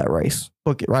go to that race.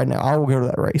 Book it right now. I will go to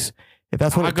that race. If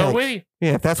that's what it takes. I'll go with you.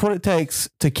 Yeah, if that's what it takes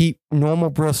to keep normal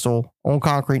Bristol on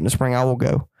concrete in the spring, I will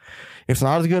go. It's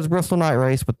not as good as Bristol Night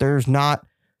Race, but there's not,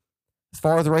 as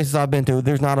far as the races I've been to,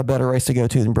 there's not a better race to go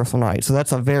to than Bristol Night. So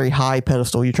that's a very high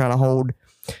pedestal you're trying to hold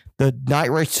the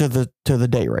night race to the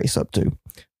day race up to.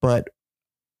 But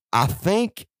I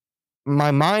think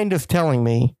my mind is telling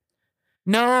me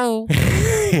no.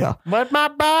 Yeah. But my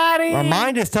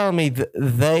mind is telling me that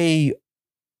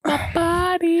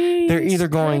they're either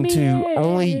going to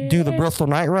only do the Bristol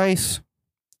Night Race,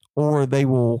 or they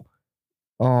will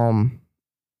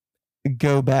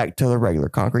go back to the regular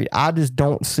concrete. I just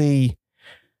don't see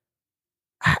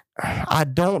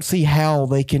how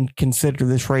they can consider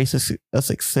this race a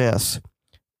success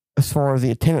as far as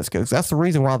the attendance goes. That's the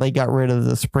reason why they got rid of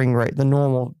the spring race, the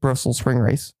normal Bristol Spring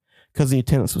race, because the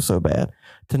attendance was so bad.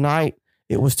 Tonight,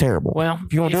 it was terrible. Well,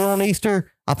 if you want to do it on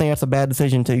Easter, I think that's a bad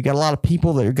decision too. You got a lot of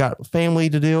people that got family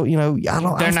to do.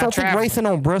 I still think racing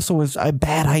on Bristol is a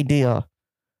bad idea.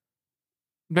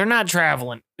 They're not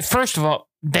traveling. First of all,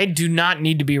 they do not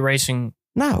need to be racing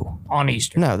on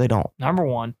Easter. No, they don't. Number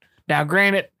one. Now,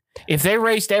 granted, if they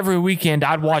raced every weekend,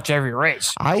 I'd watch every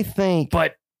race. I think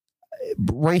but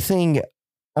racing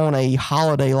on a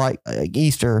holiday like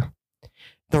Easter,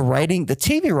 the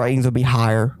TV ratings will be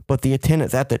higher, but the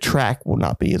attendance at the track will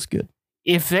not be as good.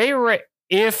 If the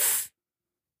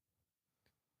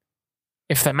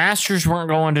Masters weren't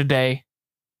going today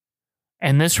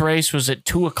and this race was at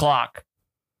 2:00,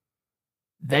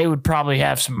 they would probably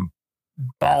have some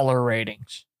baller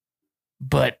ratings.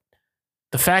 But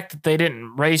the fact that they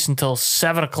didn't race until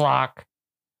 7:00,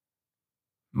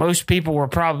 most people were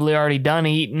probably already done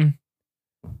eating,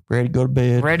 ready to go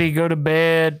to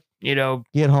bed. Get home,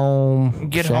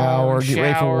 shower, get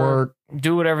ready for work,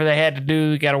 do whatever they had to do.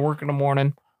 You got to work in the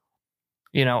morning.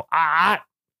 I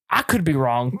could be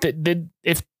wrong.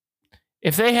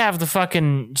 If they have the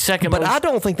fucking second, but I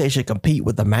don't think they should compete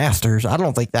with the Masters. I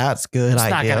don't think that's good. It's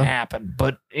not going to happen.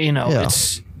 But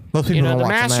it's most people the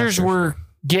Masters were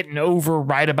getting over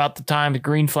right about the time the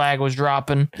green flag was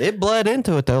dropping. It bled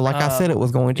into it though, like I said it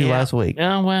was going to last week.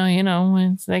 Oh well,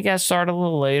 they got started a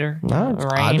little later. No,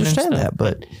 I understand that,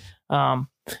 but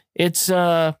it's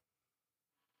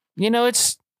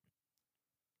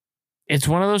it's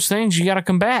one of those things you got to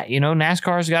combat.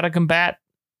 NASCAR's got to combat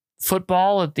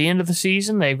football at the end of the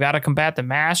season. They've got to combat the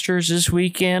Masters this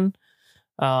weekend.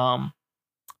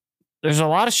 There's a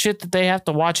lot of shit that they have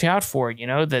to watch out for,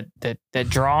 that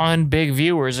draw in big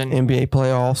viewers. And NBA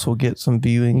playoffs will get some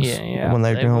viewings when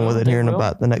they're dealing with it here in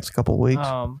about the next couple of weeks.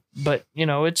 But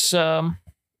it's I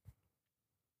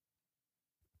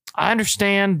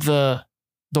understand the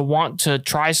want to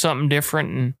try something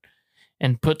different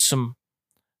and put some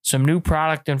new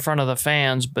product in front of the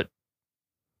fans. But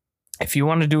if you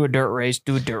want to do a dirt race,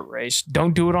 do a dirt race.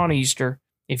 Don't do it on Easter.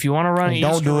 If you want to run an Easter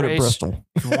race, don't do it at Bristol.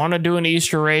 If you want to do an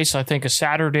Easter race, I think a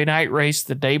Saturday night race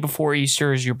the day before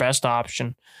Easter is your best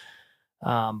option.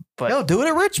 But no, do it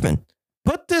at Richmond.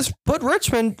 Put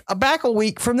Richmond back a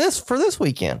week for this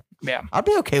weekend. Yeah, I'd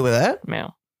be okay with that.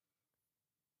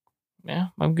 Yeah,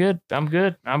 I'm good. I'm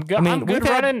good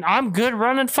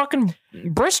running fucking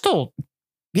Bristol.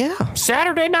 Yeah,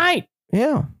 Saturday night.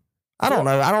 Yeah. I don't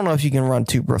know if you can run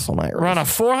 2 Bristol night races. Run a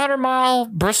 400-mile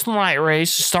Bristol night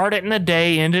race, start it in the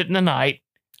day, end it in the night.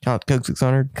 Kind of Coke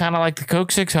 600. Kind of like the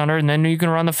Coke 600, and then you can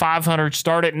run the 500,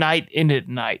 start at night, end it at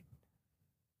night.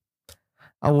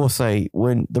 I will say,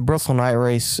 when the Bristol night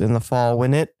race in the fall,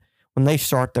 when they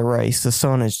start the race, the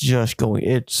sun is just going,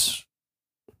 it's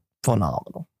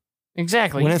phenomenal.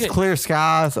 Exactly. When it's clear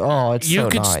skies, it's so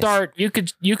nice.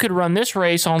 You could run this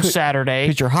race on Saturday.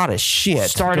 Because you're hot as shit.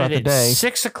 Started at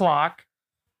 6:00.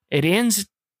 It ends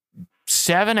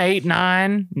 7, 8,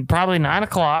 9, probably 9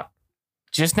 o'clock.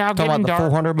 Just now getting about dark. The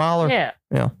 400 miler?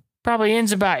 Yeah. Probably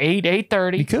ends about 8,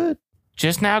 8:30. You could.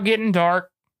 Just now getting dark.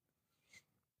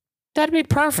 That'd be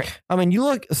perfect. I mean, you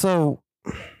look, so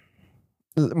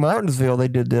Martinsville, they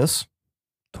did this.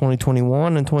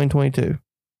 2021 and 2022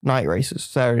 night races,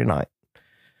 Saturday night.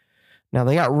 Now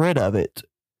they got rid of it.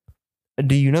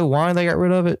 Do you know why they got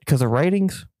rid of it? Because of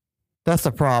ratings? That's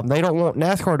the problem. They don't want,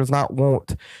 NASCAR does not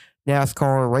want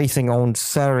NASCAR racing on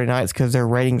Saturday nights because their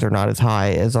ratings are not as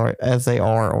high as they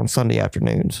are on Sunday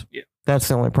afternoons. Yeah. That's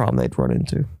the only problem they'd run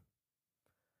into.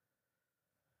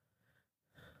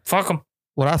 Fuck them.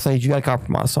 What I say is you got to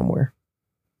compromise somewhere.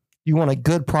 You want a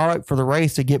good product for the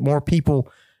race to get more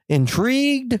people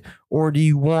intrigued, or do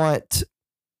you want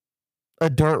a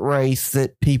dirt race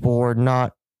that people are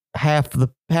not half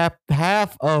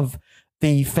of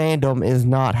the fandom is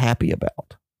not happy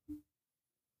about?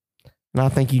 And I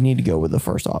think you need to go with the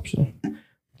first option.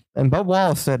 And Bub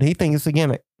Wallace said he thinks it's a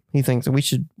gimmick. He thinks that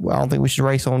I don't think we should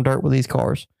race on dirt with these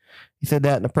cars. He said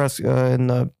that in the press, in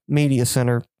the media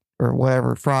center or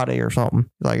whatever, Friday or something.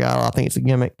 Like, I think it's a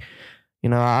gimmick. You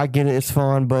know, I get it. It's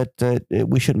fun, but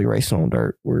we shouldn't be racing on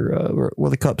dirt. We're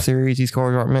the Cup Series. These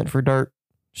cars aren't meant for dirt.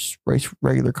 Just race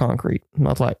regular concrete. And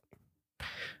I was like,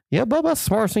 yeah, Bub, that's the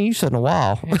smartest thing you said in a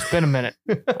while. It's been a minute.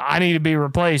 I need to be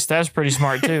replaced. That's pretty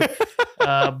smart too.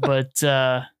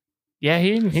 Yeah,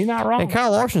 he's not wrong. And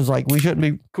Kyle Larson's like, we shouldn't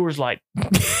be. Coors Light.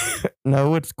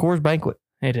 No, it's Coors Banquet.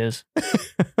 It is.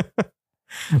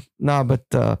 No, but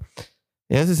yeah,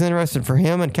 this is interesting for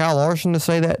him and Kyle Larson to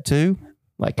say that too.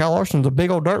 Like, Kyle Larson's a big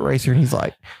old dirt racer, and he's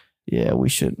like, yeah, we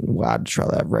shouldn't. I'd try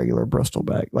to have regular Bristol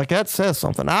back. Like, that says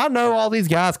something. I know all these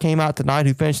guys came out tonight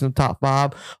who finished in the top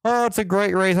 5. Oh, it's a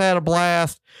great race. I had a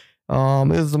blast. It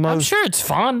was the most. I'm sure it's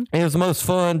fun. It was the most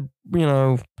fun,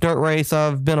 dirt race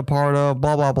I've been a part of.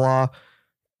 Blah blah blah.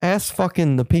 Ask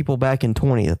fucking the people back in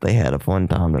 20 that they had a fun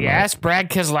time tonight. Yeah, ask Brad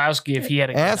Keselowski if he had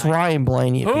a good Ask night. Ryan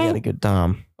Blaney if Who? he had a good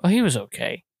time. Well, he was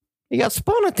okay. He got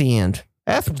spun at the end.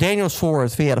 Ask Daniel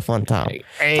Suarez if he had a fun time.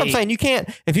 Hey, So I'm saying you can't,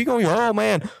 if you're going, oh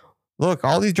man, look,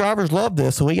 all these drivers love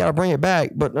this, so we got to bring it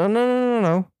back. But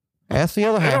no. Ask the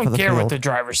other I half of don't the care field. what the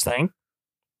drivers think.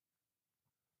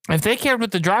 If they cared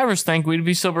what the drivers think, we'd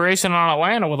be still racing on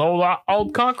Atlanta with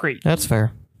old concrete. That's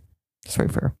fair. That's very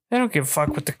fair. They don't give a fuck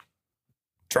what the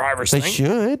drivers They think.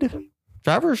 should.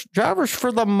 Drivers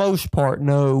for the most part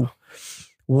know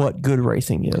what good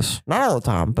racing is. Not all the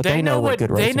time, but they know what good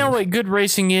racing is. They know what good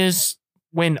racing is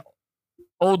when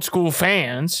old school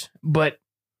fans, but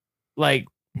like,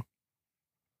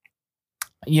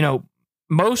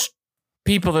 most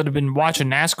people that have been watching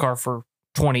NASCAR for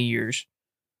 20 years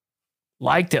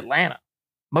liked Atlanta.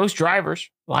 Most drivers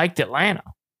liked Atlanta.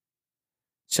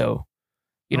 So,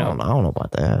 I don't know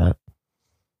about that.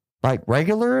 Like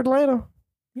regular Atlanta?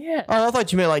 Yeah. Oh, I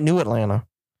thought you meant like new Atlanta.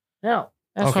 No,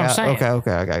 that's what I'm saying.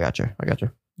 Okay. I got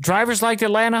you. Drivers liked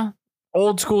Atlanta.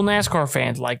 Old school NASCAR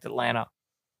fans liked Atlanta.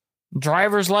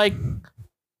 Drivers like,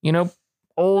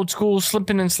 old school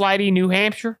slipping and sliding New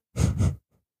Hampshire.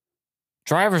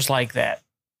 Drivers like that.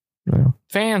 Yeah.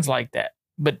 Fans like that.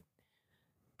 But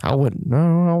I wouldn't.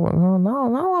 No, not a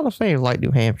lot of fans like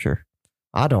New Hampshire.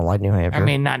 I don't like New Hampshire. I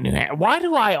mean, not New Hampshire. Why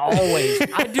do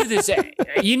I do this?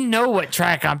 You know what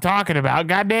track I'm talking about.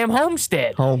 Goddamn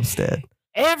Homestead. Homestead.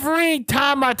 Every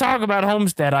time I talk about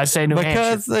Homestead, I say New Hampshire.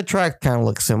 Because the track kind of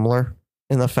looks similar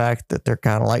in the fact that they're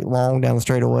kind of like long down the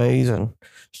straightaways and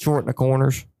short in the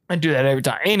corners. I do that every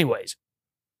time. Anyways,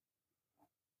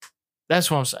 that's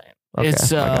what I'm saying. Okay,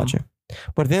 It's I got you.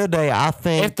 But at the end of the day, I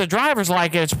think if the drivers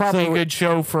like it, it's probably a good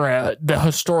show for the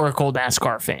historical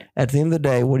NASCAR fan. at the end of the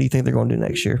day, what do you think they're going to do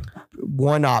next year?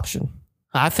 One option.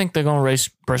 I think they're going to race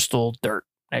Bristol dirt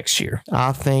next year.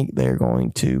 I think they're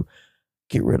going to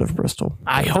get rid of Bristol.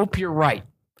 I hope you're right.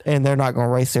 And they're not going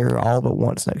to race there all but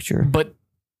once next year. But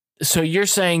so you're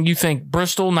saying you think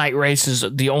Bristol night race is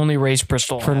the only race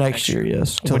Bristol will For have next year,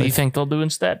 yes. What do you think they'll do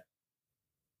instead?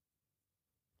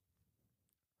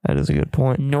 That is a good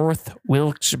point. North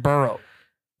Wilkesboro.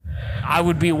 I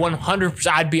would be 100%.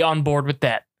 I'd be on board with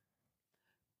that.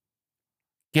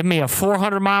 Give me a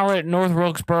 400-mile at North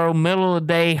Wilkesboro, middle of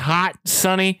the day, hot,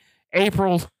 sunny,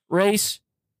 April race.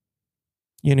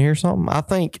 You know, hear something? I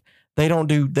think they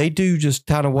do just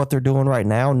kind of what they're doing right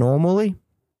now normally.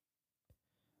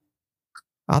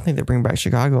 I think they bring back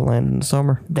Chicagoland in the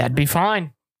summer. That'd be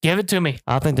fine. Give it to me.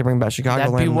 I think they bring back Chicagoland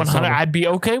That'd be in the 100. summer. I'd be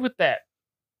okay with that.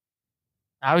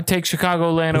 I would take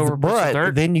Chicagoland over Bristol But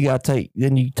dirt. then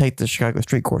you take the Chicago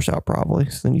street course out probably.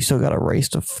 So then you still got a race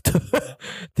to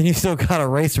then you still got a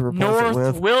race to replace it North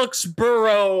with.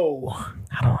 Wilkesboro.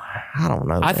 I don't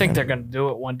know. I think man. they're going to do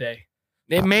it one day.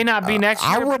 It may not be next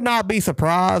year. I would not be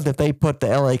surprised if they put the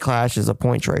LA Clash as a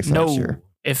points race next year.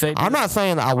 If they, I'm not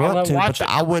saying that I want to, but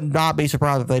I would not be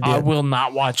surprised if they did. I will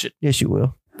not watch it. Yes, you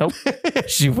will. Nope.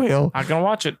 Yes, you will. I'm gonna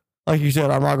watch it. Like you said,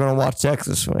 I'm not going to watch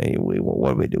Texas. What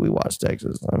do we do? We watch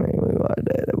Texas. I mean,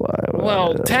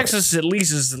 Well, Texas at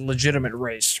least is a legitimate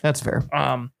race. That's fair.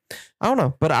 Um, I don't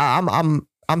know, but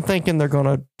I'm thinking they're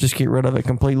gonna just get rid of it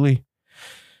completely.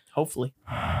 hopefully.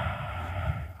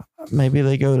 Maybe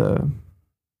they go to.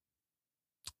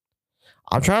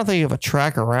 I'm trying to think of a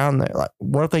track around there. Like,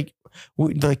 what if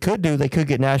they could do? They could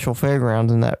get National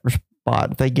Fairgrounds in that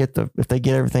spot if they get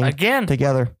everything Again,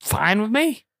 together. fine with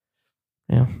me.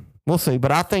 Yeah, we'll see.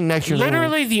 But I think next year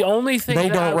Literally, the only thing they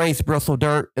don't race Bristol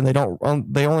Dirt, and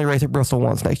they only race at Bristol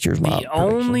once next year's. the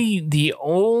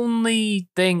only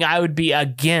thing I would be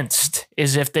against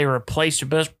is if they replaced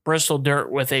Bristol Dirt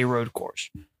with a road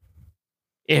course.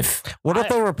 What if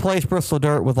they replace Bristol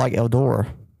Dirt with like Eldora?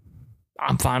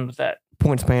 I'm fine with that.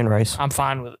 Point span race. I'm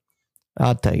fine with it.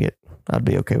 I'd take it. I'd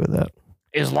be okay with that.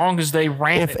 As long as they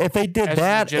ran it. If they did as a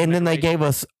that and then they legitimate gave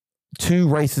us 2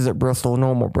 races at Bristol,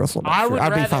 normal Bristol,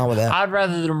 I'd be fine with that. I'd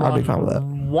rather them I'd be fine with that.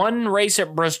 run one race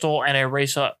at Bristol and a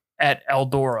race at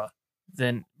Eldora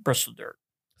than Bristol Dirt.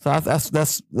 So that's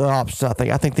the option.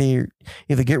 I think they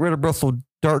either get rid of Bristol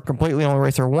Dirt completely, only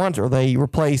race there once, or they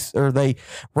race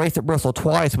at Bristol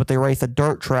twice, but they race a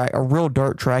real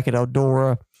dirt track at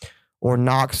Eldora or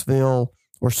Knoxville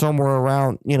or somewhere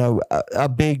around, a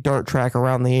big dirt track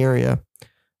around the area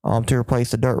to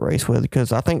replace the dirt race with,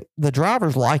 because I think the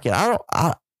drivers like it.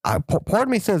 Part of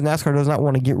me says NASCAR does not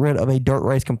want to get rid of a dirt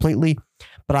race completely,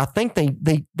 but I think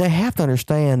they have to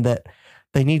understand that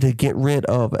they need to get rid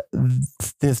of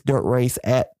this dirt race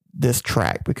at this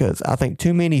track, because I think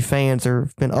too many fans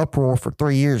have been uproar for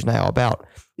 3 years now about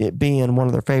it being one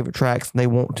of their favorite tracks, and they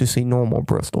want to see normal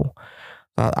Bristol.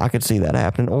 I could see that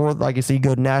happening. Or like you see,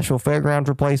 go to National Fairgrounds,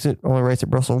 replace it, only race at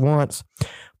Bristol once,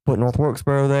 put North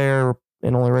Wilkesboro there,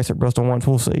 and only race at Bristol once.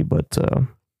 We'll see. But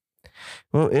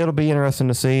well, it'll be interesting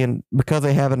to see. And because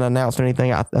they haven't announced anything,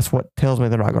 that's what tells me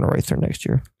they're not going to race there next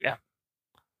year. Yeah.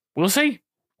 We'll see.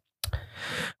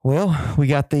 Well, we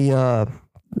got the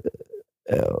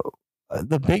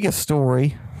biggest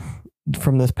story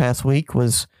from this past week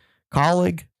was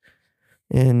Colleague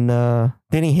and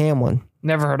Denny Hamlin.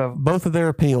 Never heard of them. Both of their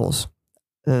appeals,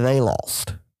 they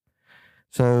lost.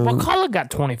 So Well, Colleague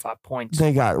got 25 points.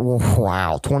 they got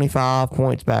 25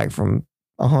 points back from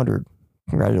 100.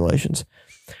 Congratulations.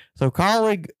 So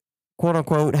Colleague, quote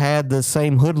unquote, had the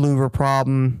same hood louver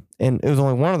problem, and it was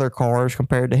only one of their cars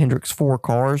compared to Hendrick's 4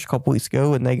 cars a couple weeks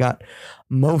ago, and they got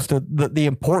most of the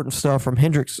important stuff from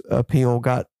Hendrick's appeal,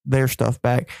 got their stuff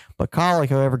back. But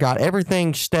Colleague, however, got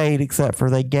everything stayed except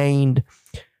for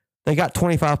they got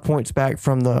 25 points back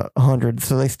from the 100,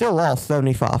 so they still lost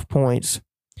 75 points,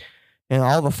 and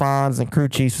all the fines and crew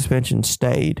chief suspension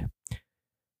stayed.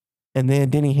 And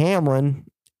then Denny Hamlin,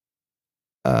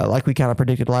 like we kind of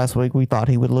predicted last week, we thought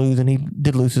he would lose, and he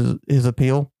did lose his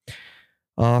appeal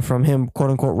from him,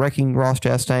 quote unquote, wrecking Ross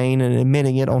Chastain and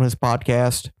admitting it on his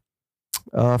podcast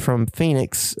from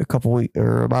Phoenix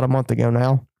about a month ago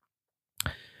now.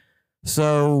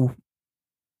 So,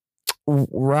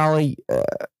 Riley,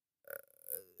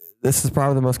 this is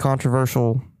probably the most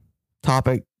controversial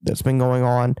topic that's been going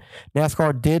on.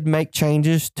 NASCAR did make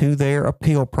changes to their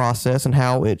appeal process and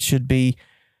how it should be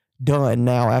done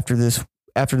now after this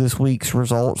week's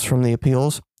results from the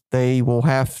appeals. They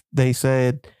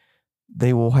said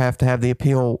they will have to have the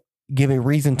appeal give a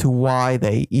reason to why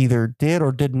they either did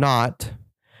or did not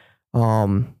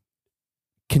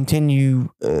continue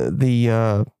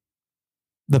the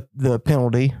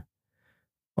penalty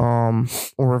or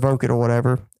revoke it or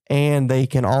whatever. And they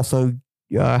can also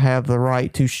have the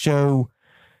right to show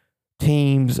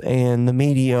teams and the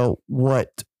media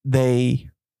what the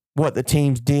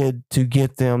teams did to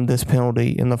get them this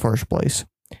penalty in the first place.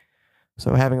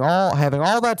 So having all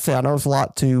that said, I know it's a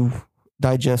lot to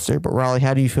digest there, but Riley,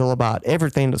 how do you feel about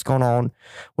everything that's going on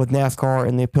with NASCAR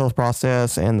and the appeals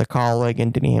process and the Colleague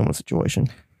and Denny Hamlin situation?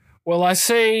 Well, I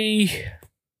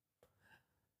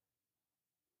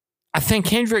think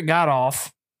Hendrick got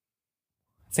off.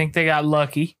 I think they got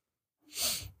lucky.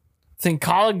 I think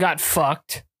Colleague got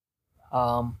fucked.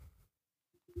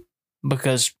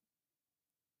 Because,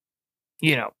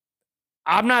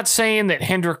 I'm not saying that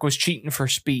Hendrick was cheating for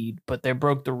speed, but they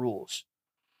broke the rules.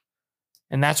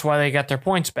 And that's why they got their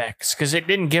points back. Because it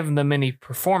didn't give them any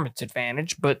performance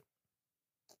advantage, but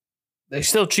they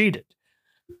still cheated.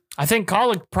 I think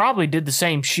Colleague probably did the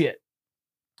same shit.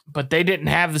 But they didn't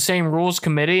have the same rules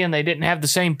committee, and they didn't have the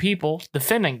same people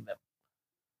defending them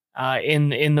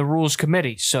in the rules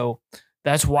committee. So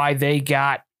that's why they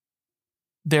got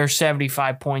their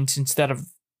 75 points instead of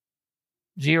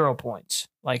 0 points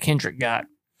like Hendrick got.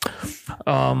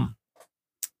 And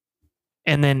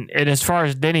as far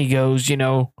as Denny goes,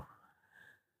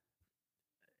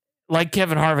 like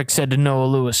Kevin Harvick said to Noah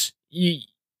Lewis,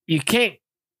 you can't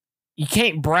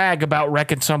brag about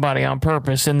wrecking somebody on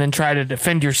purpose and then try to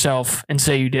defend yourself and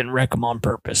say you didn't wreck them on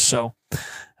purpose. So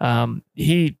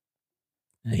he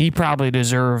probably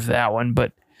deserved that one,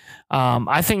 but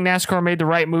I think NASCAR made the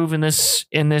right move in this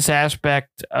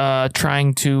aspect,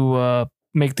 trying to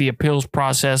make the appeals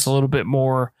process a little bit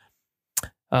more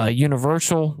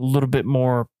universal, a little bit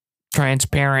more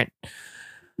transparent.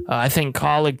 I think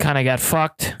Colleague kind of got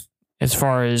fucked as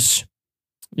far as,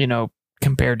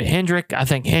 compared to Hendrick. I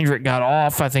think Hendrick got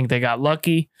off. I think they got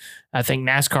lucky. I think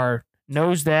NASCAR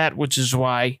knows that, which is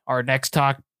why our next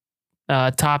topic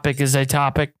is a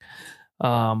topic.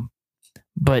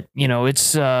 But,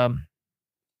 it's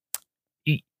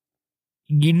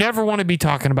you never want to be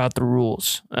talking about the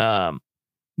rules. The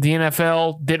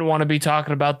NFL didn't want to be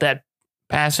talking about that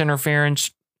pass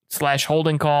interference /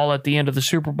 holding call at the end of the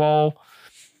Super Bowl.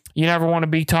 You never want to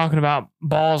be talking about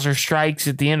balls or strikes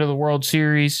at the end of the World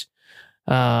Series.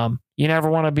 You never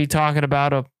want to be talking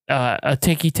about a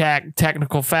ticky-tack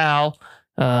technical foul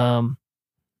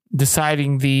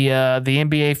deciding the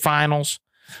NBA Finals.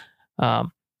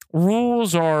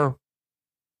 Rules are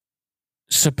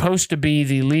supposed to be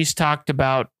the least talked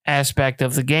about aspect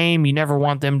of the game. You never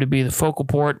want them to be the focal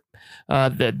point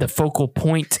of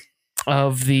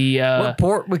the. What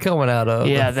port we coming out of?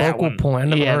 Yeah, the focal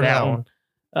point. I never heard that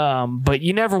one. But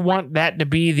you never want that to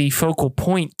be the focal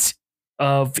point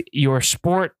of your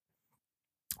sport.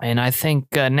 And I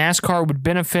think NASCAR would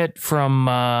benefit from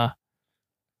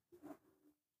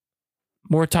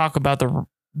more talk about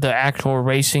the actual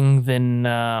racing than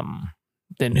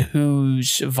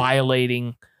who's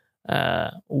violating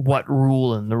what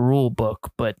rule in the rule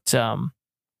book. But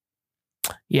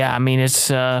yeah, I mean it's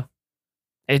no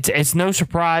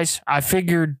surprise. I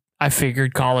figured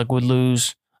Colleague would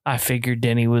lose. I figured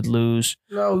Denny would lose.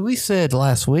 No, we said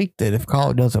last week that if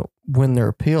Colleague doesn't win their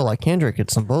appeal like Hendrick,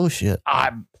 it's some bullshit.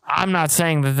 I'm not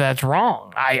saying that that's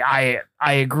wrong. I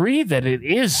agree that it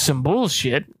is some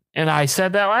bullshit, and I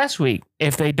said that last week.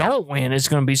 If they don't win, it's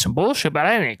going to be some bullshit, but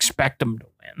I didn't expect them to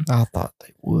win. I thought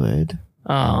they would.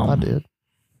 I did.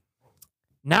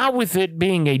 Not with it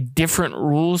being a different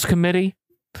rules committee.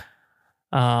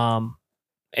 And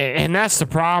that's the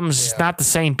problem. It's not the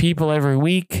same people every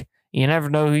week. You never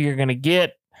know who you're going to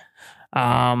get.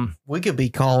 We could be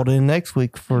called in next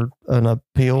week for an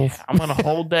appeal. I'm going to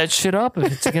hold that shit up if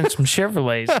it's against some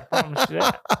Chevrolets. I promise you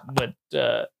that. But,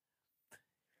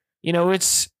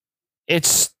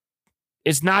 it's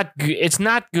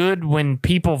not good when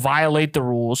people violate the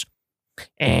rules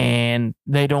and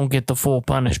they don't get the full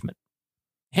punishment.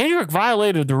 Hendrick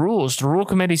violated the rules. The rule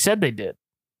committee said they did.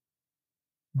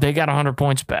 They got 100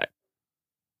 points back.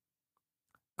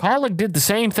 Colleague did the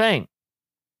same thing.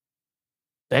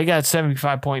 They got a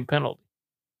 75-point penalty.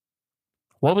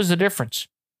 What was the difference?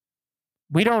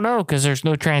 We don't know because there's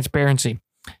no transparency.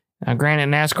 Now, granted,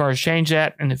 NASCAR has changed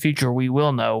that. In the future, we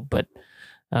will know, but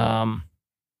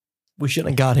we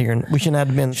shouldn't have got here. We shouldn't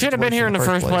have been. Should have been here in the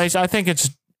first place. I think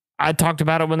I talked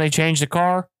about it when they changed the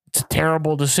car. It's a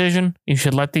terrible decision. You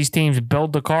should let these teams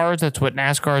build the cars. That's what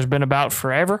NASCAR has been about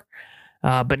forever.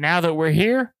 But now that we're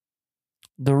here,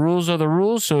 the rules are the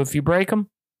rules. So if you break them,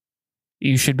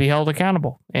 you should be held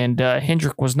accountable. And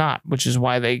Hendrick was not, which is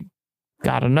why they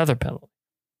got another penalty.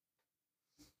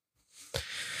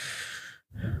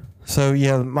 So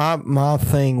yeah, my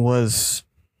thing was,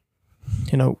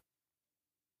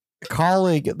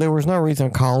 Colleague. There was no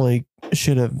reason Colleague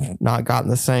should have not gotten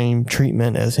the same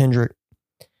treatment as Hendrick.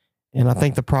 And I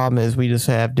think the problem is we just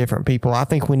have different people. I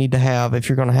think we need to have, if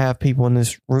you're going to have people in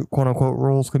this quote unquote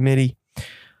rules committee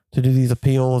to do these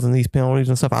appeals and these penalties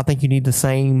and stuff, I think you need the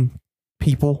same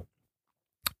people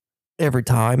every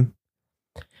time.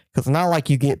 Because it's not like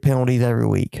you get penalties every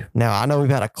week. Now, I know we've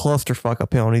had a clusterfuck of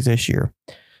penalties this year,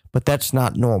 but that's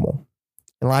not normal.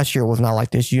 And last year was not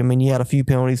like this. You had a few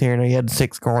penalties here and there. You had the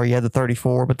 6 car, you had the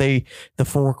 34, but the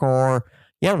 4 car,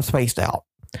 you had them spaced out.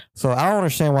 So I don't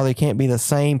understand why they can't be the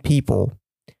same people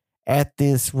at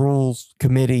this rules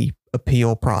committee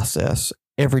appeal process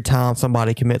every time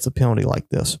somebody commits a penalty like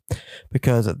this,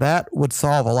 because that would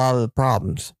solve a lot of the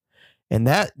problems. And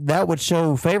that would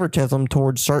show favoritism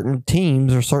towards certain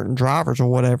teams or certain drivers or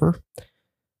whatever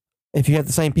if you have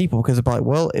the same people, because it's like,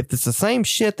 well, if it's the same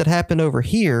shit that happened over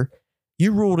here,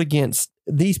 you ruled against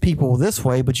these people this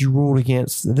way, but you ruled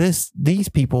against these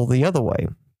people the other way.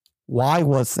 Why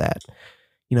was that?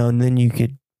 And then you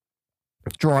could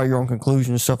draw your own conclusions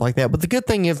and stuff like that. But the good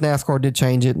thing is NASCAR did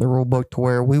change it in the rule book to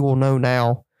where we will know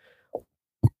now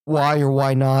why or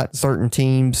why not certain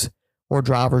teams or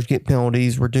drivers get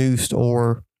penalties reduced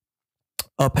or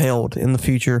upheld in the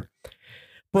future.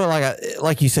 But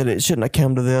like you said, it shouldn't have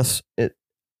come to this.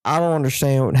 I don't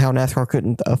understand how NASCAR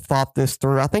couldn't have thought this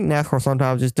through. I think NASCAR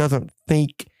sometimes just doesn't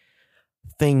think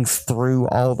things through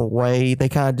all the way. They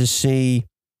kind of just see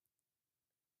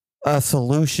a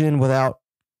solution without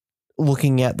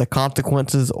looking at the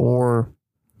consequences or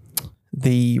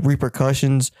the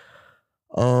repercussions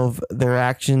of their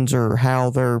actions or how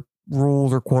their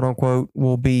rules or quote unquote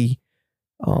will be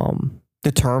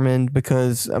determined.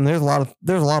 Because I mean, there's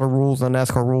a lot of rules in the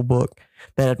NASCAR rule book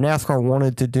that if NASCAR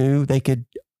wanted to do, they could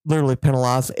literally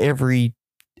penalize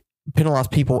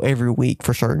people every week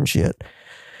for certain shit.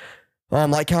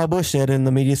 Like Kyle Busch said in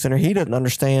the media center, he doesn't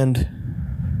understand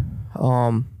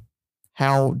how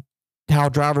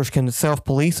drivers can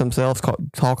self-police themselves.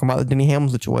 Talking about the Denny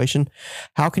Hamlin situation,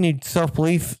 how can you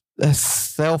self-police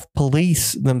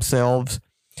themselves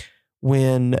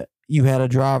when you had a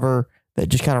driver that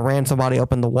just kind of ran somebody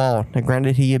up in the wall? Now,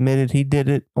 granted, he admitted he did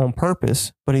it on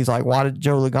purpose, but he's like, why did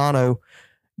Joe Logano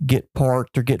get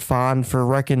parked or get fined for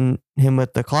wrecking him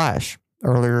at the Clash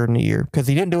earlier in the year? Because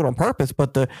he didn't do it on purpose,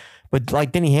 but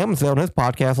like Denny Hamlin said on his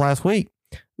podcast last week,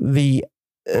 the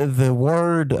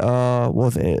word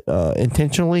was it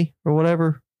intentionally or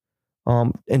whatever,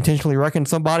 intentionally wrecking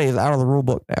somebody is out of the rule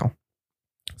book now.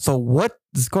 So what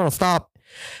is going to stop?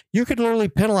 You could literally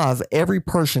penalize every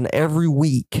person every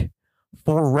week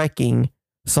for wrecking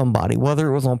somebody, whether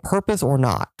it was on purpose or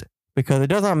not, because it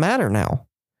doesn't matter now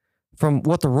from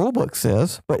what the rule book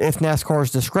says, but it's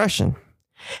NASCAR's discretion.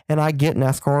 And I get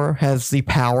NASCAR has the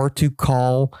power to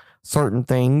call certain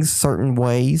things certain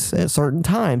ways at certain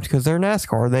times because they're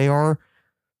NASCAR. They are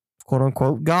quote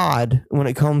unquote God when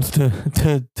it comes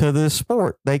to this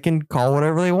sport. They can call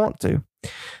whatever they want to,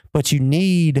 but you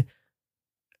need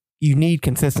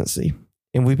consistency.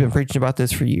 And we've been preaching about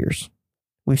this for years.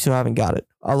 We still haven't got it.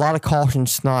 A lot of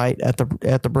cautions tonight at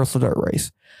the Bristol Dirt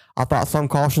Race. I thought some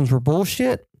cautions were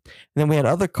bullshit. And then we had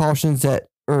other cautions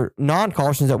or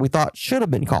non-cautions that we thought should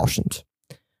have been cautions.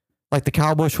 Like the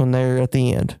Kyle Busch one there at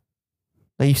the end.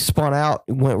 They spun out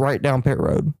and went right down pit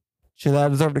road. Should that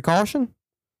have deserved a caution?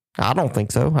 I don't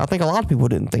think so. I think a lot of people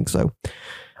didn't think so.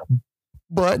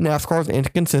 But NASCAR's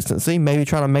inconsistency, maybe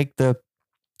trying to make the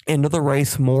end of the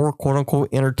race more quote-unquote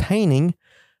entertaining,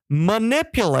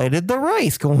 manipulated the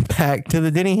race, going back to the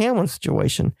Denny Hamlin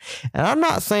situation. And I'm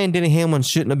not saying Denny Hamlin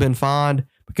shouldn't have been fined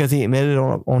because he admitted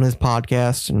on his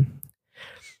podcast.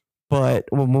 But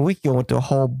when we go into a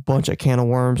whole bunch of can of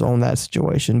worms on that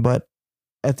situation. But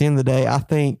at the end of the day, I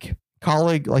think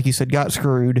Colleague, like you said, got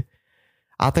screwed.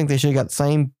 I think they should have got the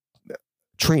same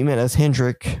treatment as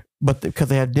Hendrick, but because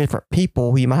they had different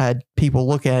people, he might have had people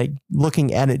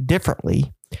looking at it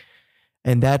differently.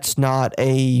 And that's not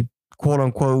a quote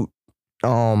unquote,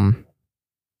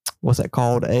 what's that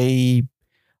called? A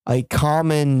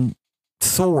common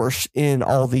source in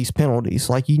all these penalties.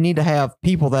 Like you need to have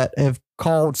people that have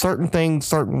called certain things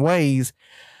certain ways.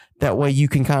 That way you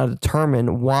can kind of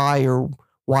determine why or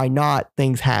why not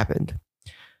things happened.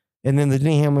 And then the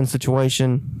Denny Hamlin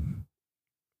situation,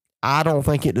 I don't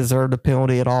think it deserved a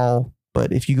penalty at all.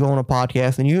 But if you go on a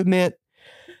podcast and you admit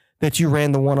that you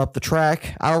ran the one up the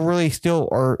track,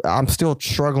 I'm still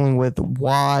struggling with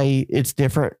why it's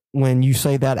different when you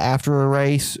say that after a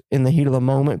race in the heat of the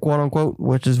moment, quote unquote,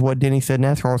 which is what Denny said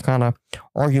NASCAR was kind of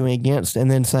arguing against, and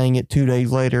then saying it 2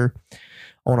 days later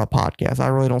on a podcast. I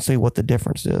really don't see what the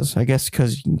difference is. I guess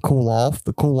because you can cool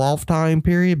off time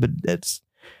period, but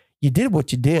you did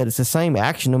what you did. It's the same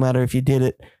action no matter if you did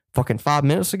it fucking 5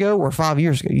 minutes ago or 5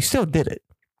 years ago. You still did it.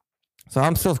 So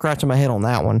I'm still scratching my head on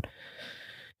that one.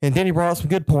 And Denny brought up some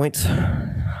good points,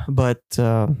 but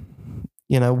I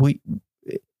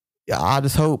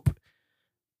just hope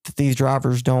that these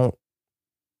drivers don't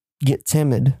get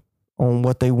timid on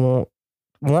what they want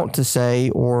to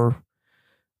say or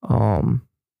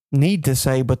need to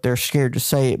say, but they're scared to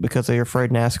say it because they're afraid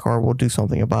NASCAR will do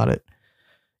something about it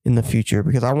in the future.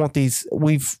 Because I want these.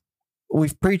 We've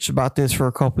preached about this for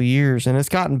a couple of years, and it's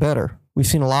gotten better. We've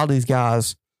seen a lot of these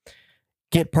guys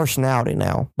get personality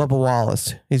now. Bubba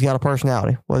Wallace, he's got a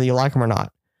personality, whether you like him or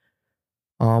not.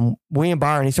 William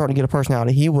Byron, he's starting to get a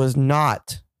personality. He was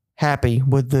not happy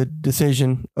with the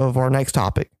decision of our next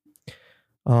topic.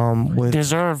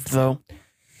 Deserved, though.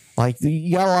 Like,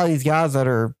 you got a lot of these guys that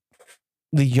are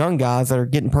the young guys that are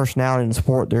getting personality in the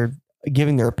sport. They're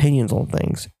giving their opinions on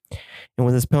things. And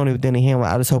with this penalty with Denny Hamlin,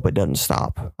 I just hope it doesn't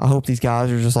stop. I hope these guys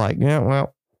are just like, yeah,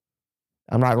 well,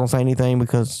 I'm not going to say anything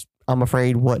because I'm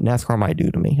afraid what NASCAR might do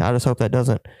to me. I just hope that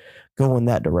doesn't go in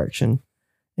that direction.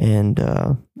 And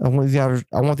I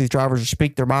want these drivers to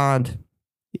speak their mind.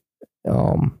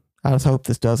 I just hope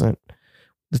this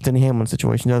Denny Hamlin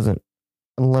situation doesn't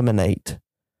eliminate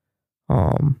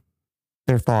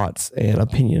their thoughts and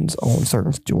opinions on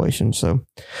certain situations. So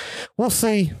we'll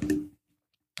see.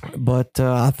 But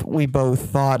we both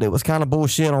thought it was kind of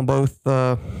bullshit on both.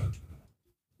 At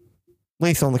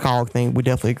least on the call thing, we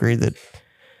definitely agree that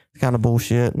it's kind of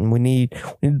bullshit, and we need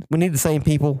the same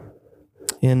people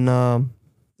in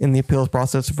the appeals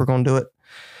process if we're going to do it.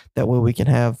 That way we can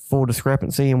have full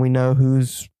discrepancy and we know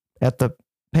who's at the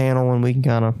panel, and we can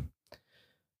kind of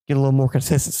get a little more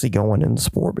consistency going in the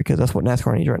sport, because that's what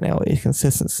NASCAR needs right now is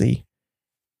consistency.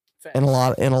 Facts. in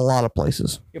a lot of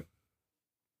places. Yep.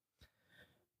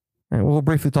 And we'll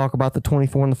briefly talk about the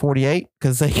 24 and the 48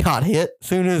 because they got hit. As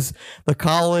soon as the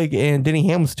Colleague and Denny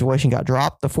Hamlin situation got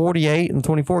dropped, the 48 and the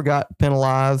 24 got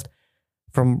penalized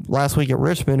from last week at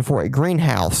Richmond for a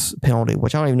greenhouse penalty,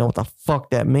 which I don't even know what the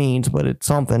fuck that means, but it's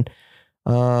something.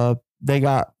 They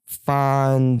got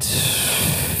fined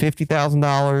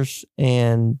 $50,000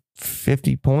 and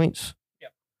 50 points.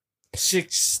 Yep.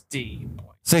 60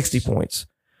 points. 60 points.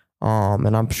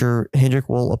 And I'm sure Hendrick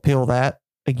will appeal that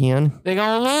again. They're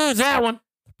going to lose that one.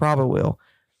 Probably will.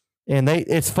 And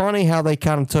it's funny how they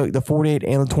kind of took the 48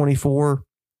 and the 24,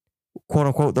 quote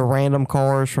unquote, the random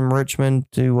cars from Richmond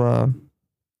to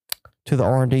the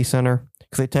R&D center,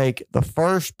 because they take the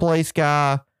first place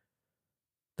guy,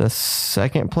 the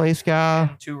second place guy,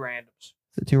 and 2 randoms.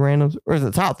 Is it 2 randoms, or is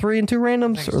it top 3 and 2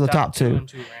 randoms, or the top 2? And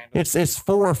 2 randoms. It's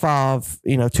 4 or 5,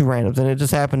 2 randoms, and it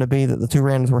just happened to be that the 2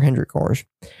 randoms were Hendrick cars.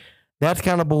 That's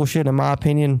kind of bullshit in my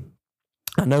opinion.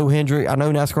 I know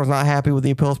NASCAR's not happy with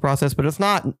the appeals process, but it's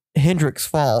not Hendrick's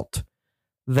fault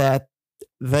that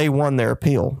they won their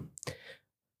appeal.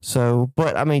 So,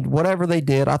 but I mean, whatever they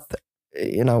did, I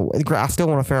still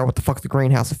want to figure out what the fuck the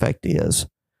greenhouse effect is.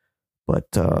 But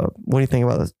what do you think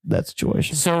about that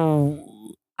situation?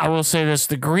 So I will say this: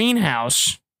 the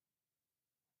greenhouse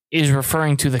is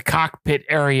referring to the cockpit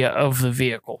area of the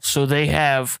vehicle. So they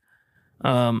have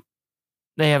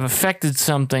affected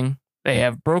something. They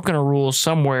have broken a rule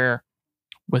somewhere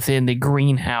within the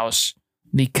greenhouse,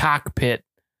 the cockpit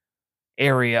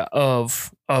area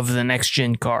of the next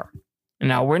gen car.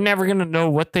 Now, we're never going to know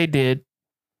what they did.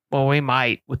 Well, we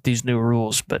might with these new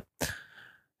rules, but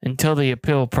until the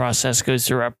appeal process goes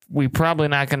through, we're probably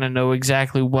not going to know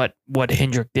exactly what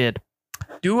Hendrick did.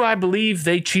 Do I believe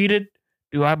they cheated?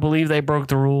 Do I believe they broke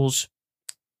the rules?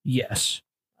 Yes,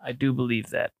 I do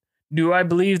believe that. Do I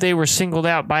believe they were singled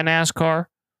out by NASCAR?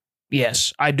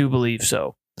 Yes, I do believe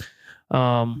so.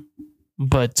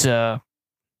 But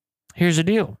here's the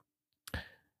deal.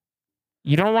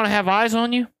 You don't want to have eyes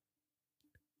on you?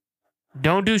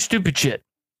 Don't do stupid shit.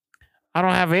 I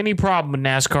don't have any problem with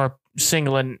NASCAR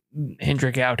singling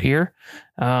Hendrick out here.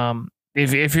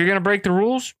 If you're going to break the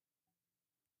rules,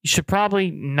 you should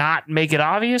probably not make it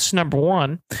obvious, number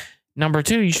one. Number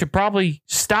two, you should probably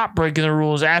stop breaking the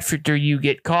rules after you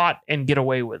get caught and get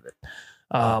away with it.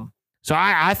 So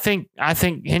I think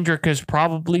Hendrick has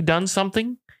probably done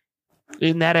something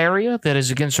in that area that is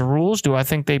against the rules. Do I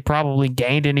think they probably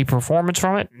gained any performance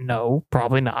from it? No,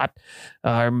 probably not.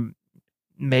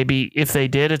 Maybe if they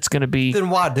did, it's going to be Then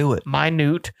why do it?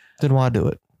 minute. Then why do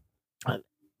it?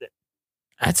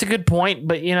 That's a good point,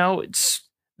 but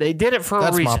they did it for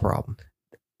a reason. That's my problem.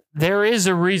 There is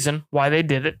a reason why they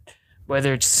did it,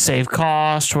 whether it's to save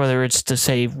cost, whether it's to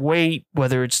save weight,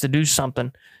 whether it's to do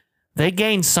something. They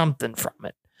gained something from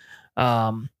it.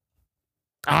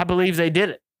 I believe they did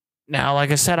it. Now, like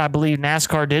I said, I believe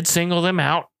NASCAR did single them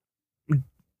out.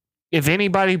 If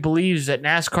anybody believes that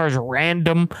NASCAR's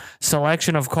random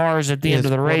selection of cars at the end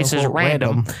of the race is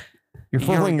random, you're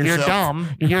fooling yourself. You're dumb.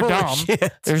 You're dumb.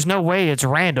 Shit. There's no way it's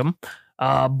random.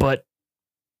 But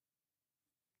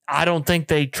I don't think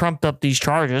they trumped up these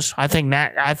charges. I think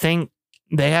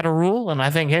they had a rule, and I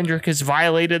think Hendrick has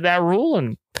violated that rule.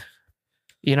 And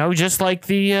just like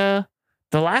the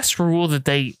last rule that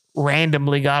they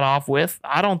randomly got off with,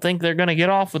 I don't think they're going to get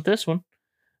off with this one.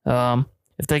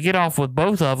 If they get off with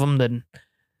both of them, then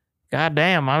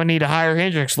goddamn, I would need to hire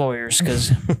Hendrick's lawyers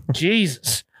because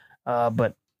Jesus.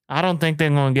 But I don't think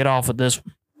they're going to get off with this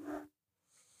one.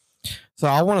 So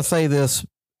I want to say this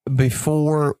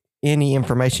before any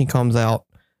information comes out.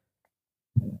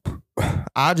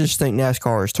 I just think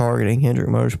NASCAR is targeting Hendrick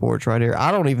Motorsports right here.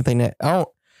 I don't even think that.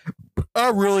 I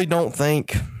really don't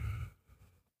think.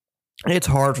 It's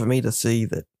hard for me to see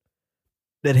that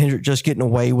Hendrick just getting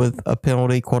away with a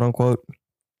penalty, quote unquote,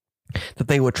 that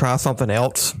they would try something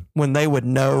else when they would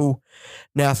know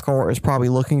NASCAR is probably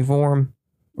looking for him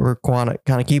or kind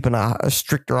of keeping a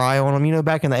stricter eye on him.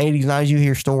 Back in the 80s, 90s, you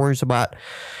hear stories about,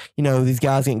 these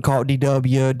guys getting caught,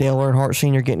 DW, Dale Earnhardt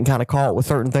Sr. getting kind of caught with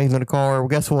certain things in the car. Well,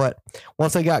 guess what?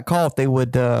 Once they got caught, they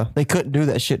couldn't do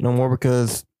that shit no more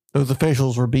because those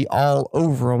officials would be all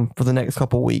over them for the next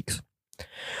couple of weeks.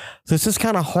 So it's just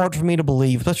kind of hard for me to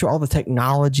believe, especially all the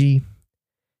technology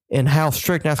and how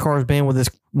strict NASCAR has been with this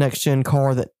next-gen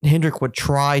car, that Hendrick would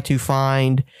try to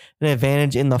find an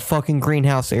advantage in the fucking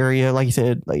greenhouse area. Like you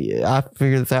said, I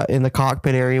figured this out in the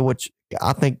cockpit area, which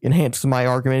I think enhances my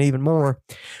argument even more.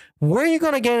 Where are you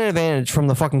going to gain an advantage from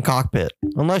the fucking cockpit?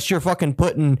 Unless you're fucking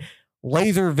putting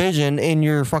laser vision in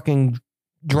your fucking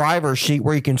driver's seat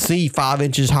where you can see 5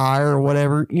 inches higher or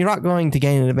whatever. You're not going to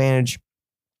gain an advantage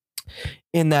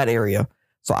in that area.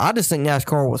 So I just think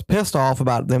NASCAR was pissed off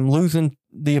about them losing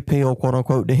the appeal, quote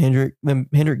unquote, to Hendrick, them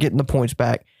Hendrick getting the points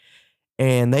back.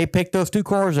 And they picked those 2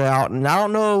 cars out. And I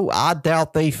don't know. I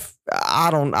doubt I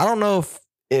don't know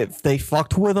if they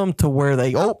fucked with them to where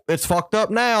it's fucked up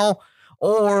now,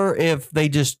 or if they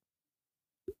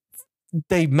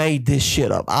made this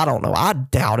shit up. I don't know. I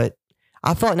doubt it.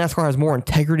 I feel like NASCAR has more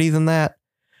integrity than that.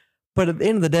 But at the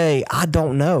end of the day, I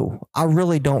don't know. I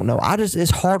really don't know. It's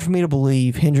hard for me to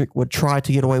believe Hendrick would try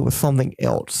to get away with something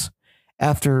else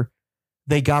after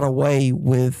they got away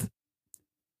with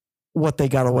what they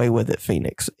got away with at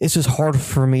Phoenix. It's just hard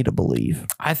for me to believe.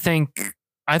 I think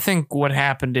what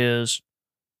happened is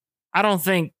I don't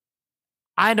think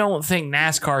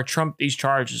NASCAR trumped these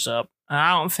charges up. And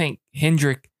I don't think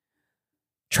Hendrick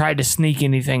tried to sneak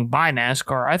anything by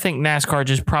NASCAR. I think NASCAR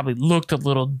just probably looked a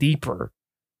little deeper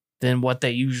than what they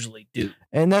usually do.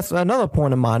 And that's another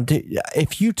point of mine.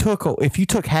 If you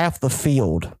took half the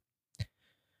field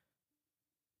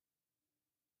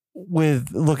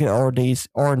with looking at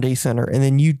R&D Center, and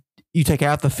then you take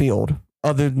half the field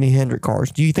other than the Hendrick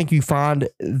cars, do you think you find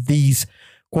these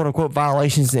quote unquote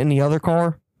violations in any other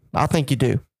car? I think you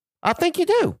do. I think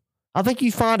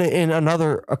you find it in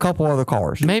a couple other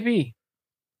cars. Maybe.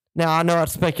 Now, I know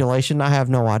that's speculation. I have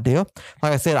no idea.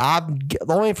 Like I said, the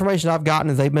only information I've gotten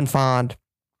is they've been fined.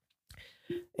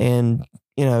 And,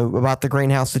 about the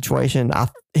greenhouse situation,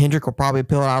 Hendrick will probably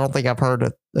appeal. I don't think I've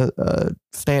heard a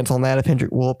stance on that if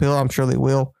Hendrick will appeal. I'm sure they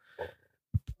will.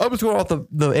 I'm just going off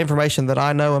the information that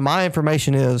I know. And my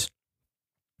information is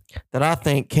that I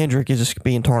think Hendrick is just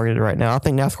being targeted right now. I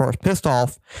think NASCAR is pissed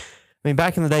off. I mean,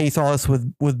 back in the day, you saw this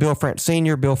with Bill France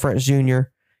Sr., Bill France Jr.,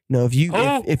 if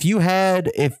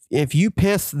you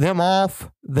piss them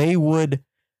off, they would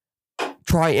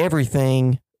try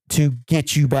everything to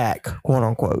get you back, quote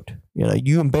unquote.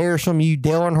 You embarrass them, you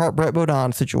Dale Earnhardt, Brett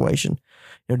Bodine situation.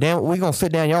 Damn, we're gonna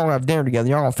sit down, y'all gonna have dinner together,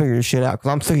 y'all gonna figure this shit out,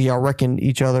 because I'm sick of y'all wrecking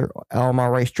each other on my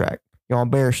racetrack. Y'all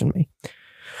embarrassing me.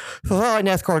 So it's not like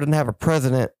NASCAR didn't have a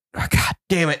president. Oh, God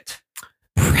damn it.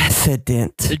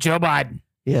 President. Joe Biden.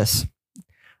 Yes.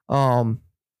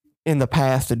 In the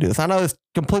past to do this. I know it's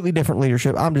completely different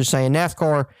leadership. I'm just saying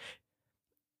NASCAR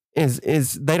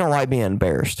is they don't like being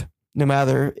embarrassed. No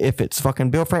matter if it's fucking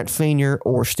Bill France Sr.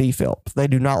 or Steve Phelps. They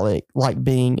do not like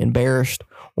being embarrassed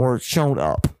or shown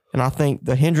up. And I think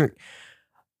the Hendrick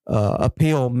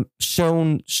appeal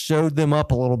showed them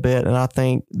up a little bit, and I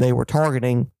think they were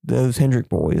targeting those Hendrick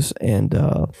boys. And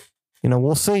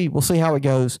we'll see how it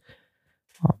goes.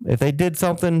 If they did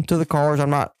something to the cars, I'm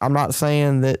not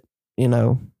saying that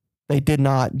they did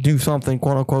not do something,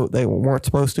 quote unquote, they weren't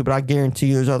supposed to, but I guarantee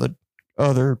you there's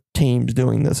other teams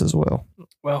doing this as well.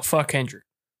 Well, fuck Hendrick.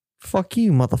 Fuck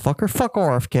you, motherfucker. Fuck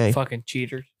RFK. Fucking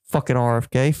cheaters. Fucking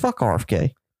RFK. Fuck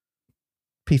RFK.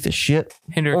 Piece of shit.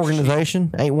 Hendrick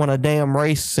organization. Ain't won a damn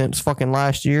race since fucking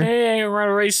last year. Hey, ain't run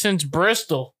a race since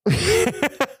Bristol.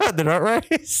 Did not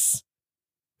race?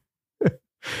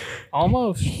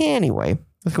 Almost. Anyway,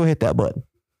 let's go hit that button.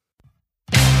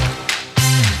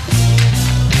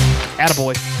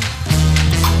 Attaboy.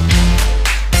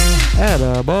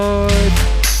 Attaboy.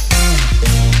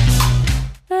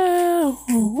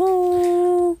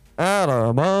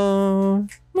 Attaboy.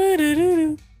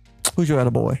 Who's your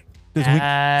attaboy? This week?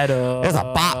 It's a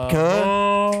bop,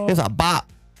 cuz. It's a bop.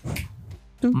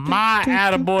 My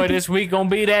attaboy this week gonna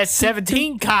be that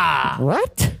 17 car.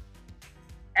 What?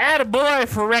 Attaboy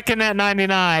for wrecking that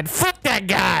 99. Fuck that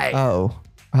guy. Oh,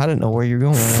 I didn't know where you're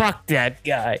going. Fuck that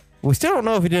guy. We still don't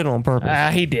know if he did it on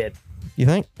purpose. He did. You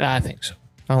think? I think so.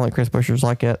 I don't think Chris Buescher's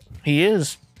like that. He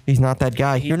is. He's not that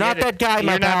guy. You're not that guy,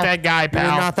 my pal. You're not that guy, pal.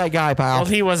 You're not that guy, pal. Well,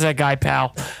 he was that guy,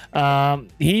 pal.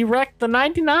 He wrecked the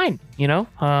 99,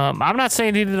 I'm not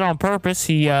saying he did it on purpose.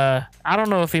 I don't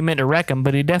know if he meant to wreck him,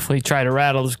 but he definitely tried to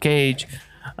rattle his cage.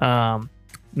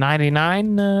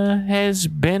 99 has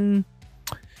been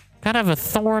kind of a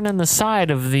thorn in the side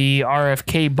of the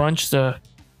RFK bunch the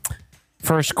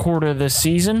first quarter of this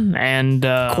season. And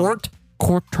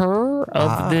quarter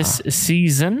of this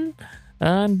season.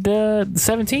 And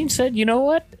 17 said, you know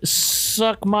what?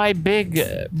 Suck my big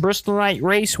Bristol Night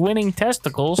Race winning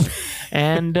testicles.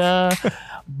 And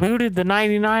booted the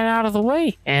 99 out of the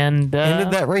way. And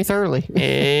ended that race early.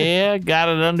 yeah, got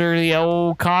it under the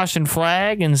old caution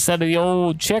flag instead of the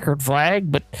old checkered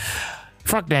flag. But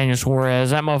fuck Daniel Suarez.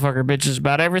 That motherfucker bitches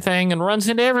about everything and runs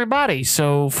into everybody.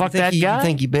 So fuck that guy. You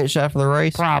think he bitched after the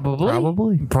race?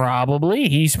 Probably.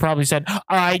 He's probably said,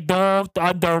 I don't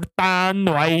understand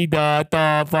why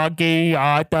the fucking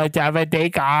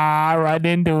Outta car run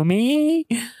into me.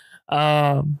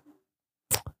 But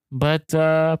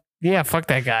yeah, fuck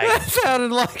that guy. That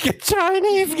sounded like a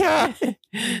Chinese guy.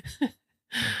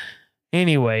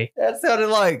 Anyway, that sounded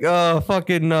like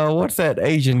fucking what's that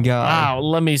Asian guy? Wow,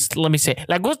 let me say.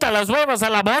 ¿Le gustan los huevos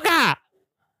en la boca?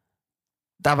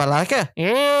 Tabalaca?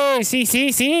 Yeah,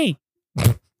 sí.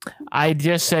 I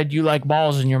just said you like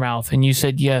balls in your mouth, and you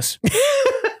said yes.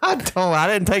 I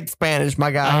didn't take Spanish, my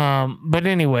guy. But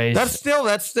anyways, that's still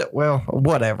well,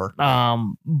 whatever. Yeah.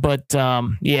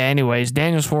 Anyways,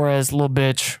 Daniel Suarez, little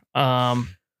bitch.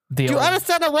 Do you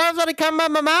understand the words that come out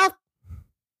of my mouth?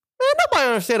 Man, nobody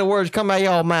understand the words come out of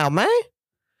your mouth, man.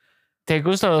 ¿Te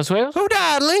gustan los huevos? Who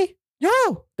died, Lee?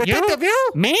 You. Detective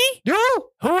you? Me?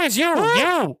 You. Who is you? Who?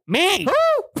 You. Me. Who?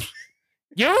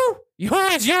 You? Who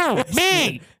is you?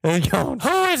 Me.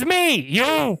 Who is me?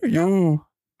 You. You.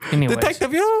 Anyways,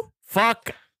 Detective you?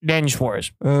 Fuck Daniel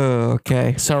Suarez. Oh,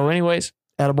 okay. So anyways.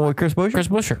 Attaboy Chris Buescher? Chris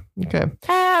Buescher. Okay.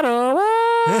 Attaboy.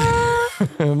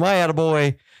 My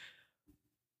attaboy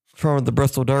from the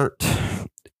Bristol Dirt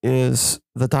is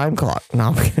the time clock. No,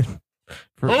 I'm kidding.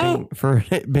 For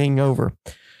it being over.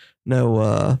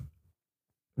 No,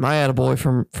 my attaboy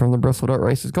from the Bristol Dirt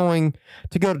Race is going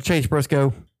to go to Chase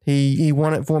Briscoe. He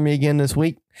won it for me again this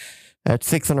week. That's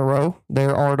 6 in a row.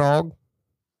 They're our dog.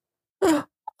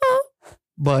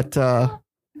 But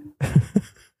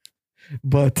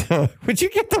would you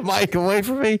get the mic away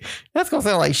from me? That's gonna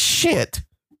sound like shit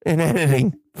in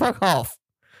editing. Fuck off.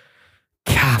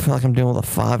 God, I feel like I'm dealing with a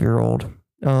 5-year-old.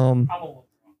 A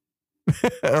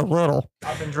little.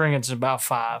 I've been drinking since about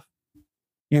 5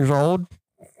 years old.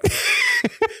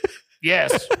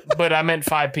 Yes, but I meant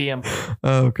 5 p.m.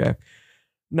 Okay.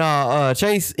 No,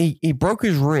 Chase, he broke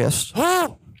his wrist.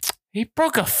 He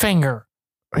broke a finger.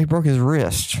 He broke his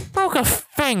wrist. Broke a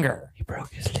finger. He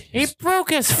broke his wrist. He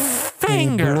broke his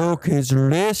finger. He broke his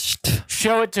wrist.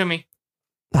 Show it to me.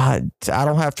 I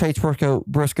don't have Chase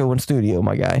Briscoe in studio,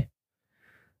 my guy.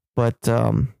 But,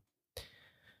 you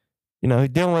know,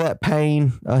 dealing with that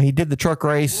pain. He did the truck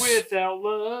race. Without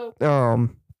love.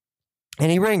 And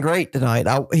he ran great tonight.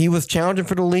 He was challenging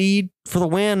for the lead, for the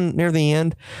win near the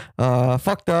end.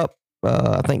 Fucked up.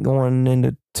 I think going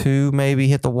into 2, maybe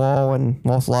hit the wall and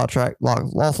lost a lot of track,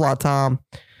 lost a lot of time.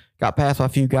 Got passed by a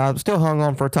few guys, but still hung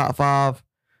on for a top 5.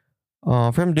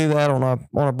 For him to do that on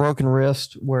a broken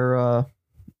wrist, where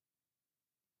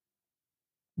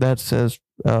that says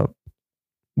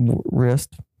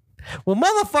wrist. Well,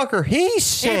 motherfucker, he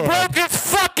said he broke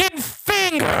his fucking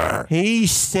finger. He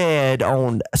said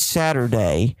on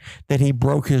Saturday that he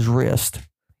broke his wrist.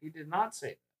 He did not say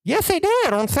that. Yes, he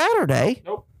did on Saturday.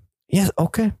 Nope. Yes,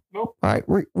 okay. Nope. All right,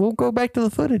 we'll go back to the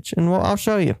footage and I'll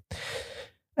show you.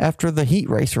 After the heat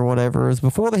race or whatever, is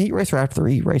before the heat race or after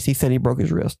the heat race, he said he broke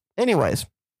his wrist. Anyways,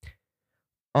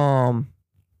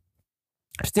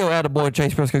 still attaboy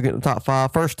Chase Briscoe getting the top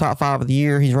 5. First top 5 of the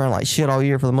year. He's running like shit all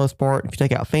year for the most part. If you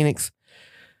take out Phoenix,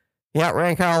 he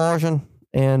outran Kyle Larson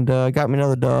and got me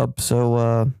another dub.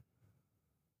 So,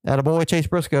 attaboy Chase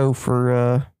Briscoe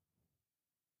for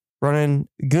running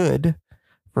good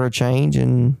for a change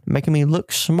and making me look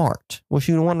smart. Wish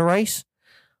you'd have won the race,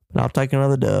 but I'll take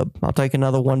another dub. I'll take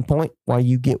another 1 point while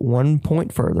you get 1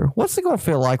 point further. What's it going to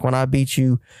feel like when I beat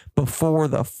you before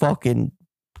the fucking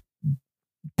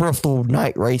Bristol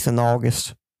night race in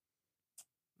August?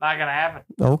 Not going to happen.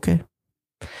 Okay.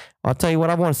 I'll tell you what,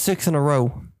 I've won 6 in a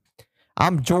row.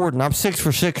 I'm Jordan. I'm 6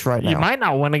 for 6 right now. You might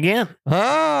not win again.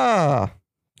 Ah,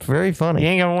 very funny. You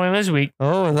ain't going to win this week.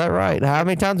 Oh, is that right? How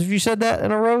many times have you said that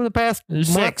in a row the past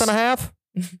 6 month and a half?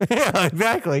 Yeah,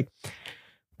 exactly.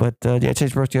 But yeah,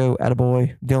 Chase Briscoe,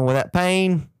 attaboy, dealing with that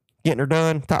pain, getting her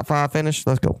done, top 5 finish.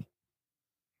 Let's go.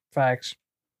 Facts.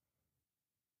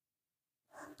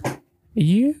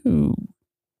 You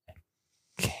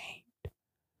can't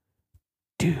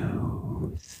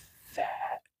do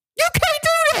that. You can't do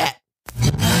that.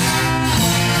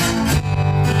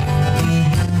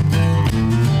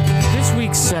 This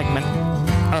week's segment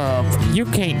of You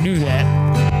Can't Do That.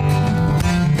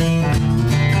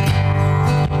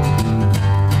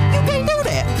 You can't do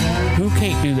that. Who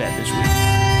can't do that this week?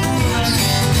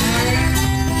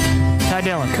 Ty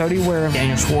Dillon, Cody Wareham,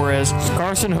 Daniel Suarez,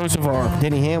 Carson Hocevar,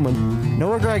 Denny Hamlin,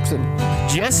 Noah Gregson.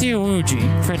 Jesse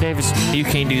Iwuji, Fred Davis. You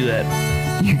can't do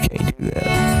that. You can't do that.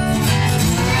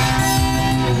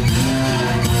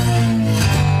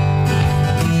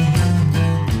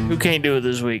 Who can't do it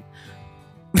this week?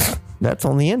 That's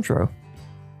on the intro.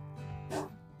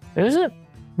 Is it?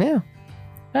 Yeah.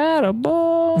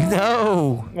 Attaboy.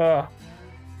 No.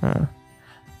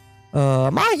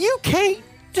 You can't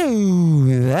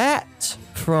do that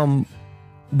from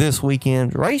this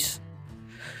weekend's race.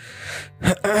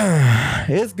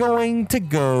 It's going to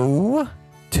go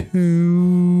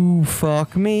to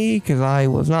fuck me because I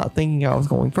was not thinking I was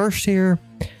going first here.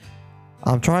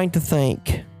 I'm trying to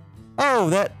think.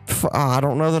 Oh, I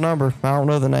don't know the number. I don't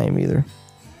know the name either.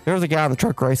 There was a guy in the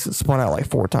truck race that spun out like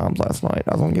 4 times last night.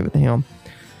 I was going to give it to him.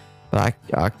 But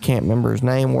I can't remember his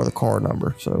name or the car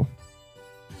number. So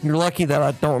you're lucky that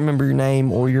I don't remember your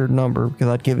name or your number because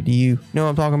I'd give it to you. You know what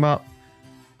I'm talking about?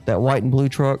 That white and blue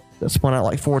truck that spun out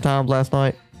like 4 times last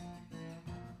night.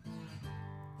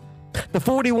 The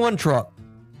 41 truck.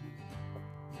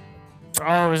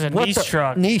 Oh, it was a Nice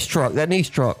truck. Nice truck. That Nice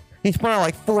truck. He spun out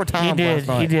like 4 times last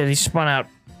night. He did. He spun out.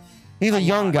 He's a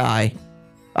young guy.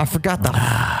 I forgot the...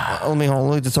 Let me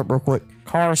look this up real quick.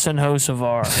 Carson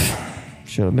Hocevar.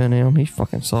 Should have been him. He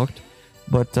fucking sucked.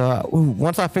 But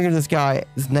once I figure this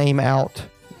guy's name out,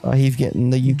 he's getting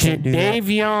the you can't do that.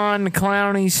 Davion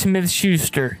Clowney Smith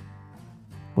Schuster.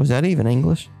 Was that even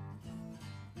English?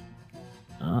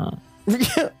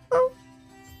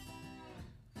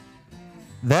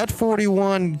 That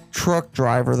 41 truck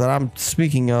driver that I'm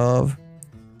speaking of,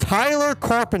 Tyler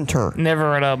Carpenter. Never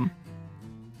heard of him.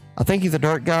 I think he's a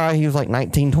dirt guy. He was like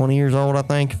 19, 20 years old, I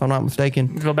think, if I'm not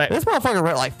mistaken. Go back. This motherfucker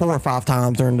ran like 4 or 5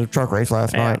 times during the truck race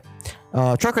last night.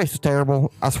 Truck race was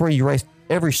terrible. I swear you raced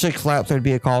every 6 laps, there'd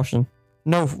be a caution.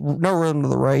 No rhythm to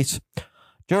the race.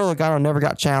 Joe Logano never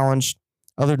got challenged,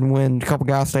 other than when a couple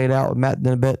guys stayed out with Matt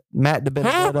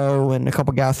DiBenedetto, and a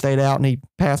couple guys stayed out, and he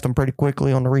passed them pretty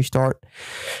quickly on the restart.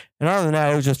 And other than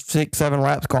that, it was just 6, 7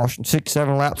 laps caution, 6,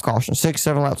 7 laps caution, 6,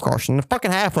 7 laps caution. The fucking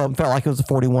half of them felt like it was a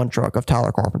 41 truck of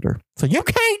Tyler Carpenter. So you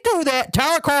can't do that.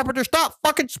 Tyler Carpenter, stop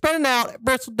fucking spinning out at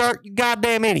Bristol Dirt, you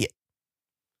goddamn idiot.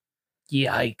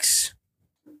 Yikes.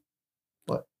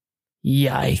 What?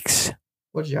 Yikes.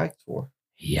 What's yikes for?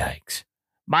 Yikes.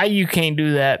 My you can't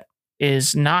do that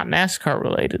is not NASCAR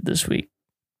related this week.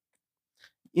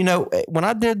 You know, when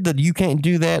I did the you can't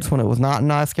do that when it was not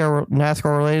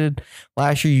NASCAR related,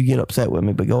 last year you get upset with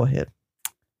me, but go ahead.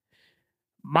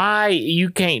 My you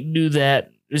can't do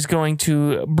that is going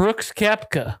to Brooks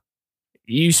Koepka.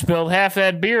 You spilled half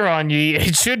that beer on you.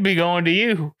 It should be going to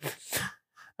you.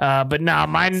 But nah,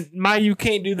 my you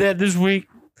can't do that this week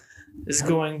is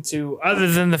going to, other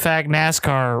than the fact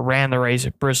NASCAR ran the race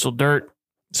at Bristol Dirt,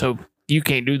 so you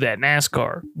can't do that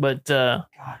NASCAR. But the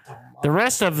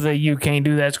rest of the you can't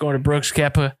do that's going to Brooks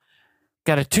Koepka.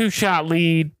 Got a 2-shot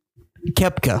lead.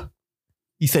 Koepka.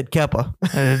 You said Keppa.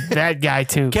 That guy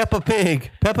too. Keppa Pig.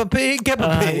 Peppa Pig.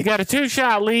 Keppa Pig. You got a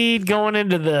 2-shot lead going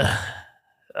into the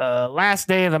last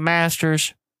day of the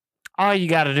Masters. All you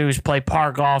got to do is play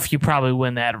par golf. You probably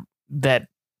win the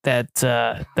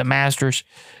Masters.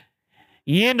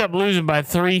 You end up losing by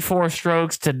 3-4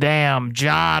 strokes to damn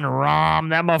John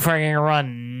Rahm. That motherfucker can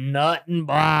run nothing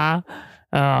by.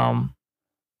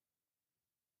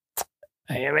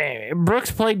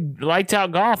 Brooks played lights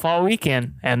out golf all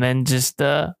weekend and then just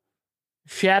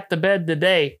shat the bed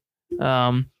today.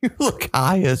 You look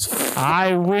high as fuck.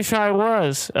 I wish I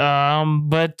was.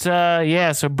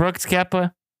 Yeah, so Brooks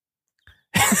Koepka.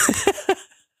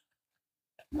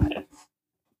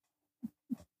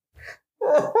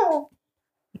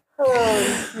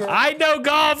 I know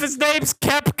golf. His name's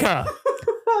Koepka.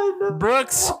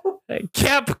 Brooks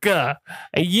Koepka.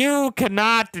 You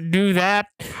cannot do that.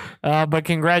 But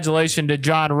congratulations to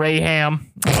John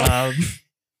Raham.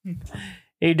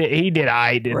 He did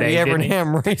I today. Ray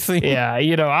Evernham Racing. Yeah,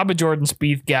 I'm a Jordan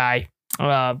Spieth guy.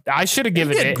 I should have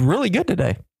given it really good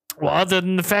today. Well, other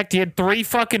than the fact he had 3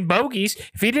 fucking bogeys.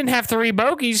 If he didn't have 3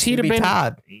 bogeys, he'd have been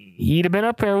tied. He'd have been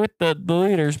up there with the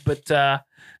leaders. But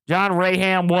John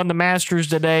Raham won the Masters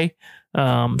today.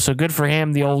 So good for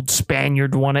him. The old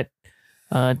Spaniard won it.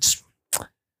 It's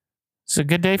a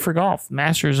good day for golf.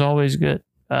 Masters is always good.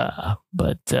 Yeah.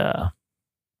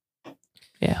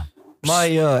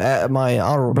 My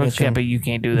honorable Brooks mention. Koepka, you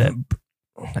can't do that.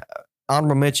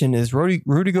 Honorable mention is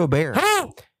Rudy Gobert.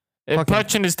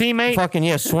 Punching his teammate?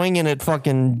 Fucking, swinging at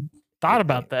fucking Thought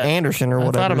about that. Anderson or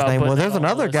whatever his name was. There's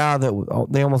another guy that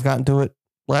they almost got into it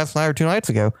last night or 2 nights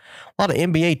ago. A lot of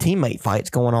NBA teammate fights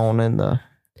going on in the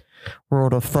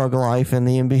world of thug life in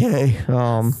the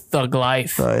NBA. Thug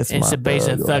life. It's my a base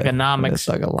of thug life. thugonomics. It's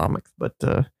thugonomics. But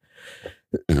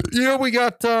we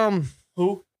got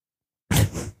Who?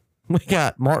 we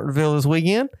got Martinsville this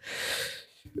weekend.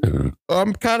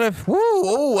 I'm kind of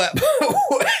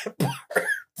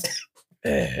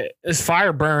This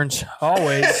fire burns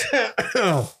always.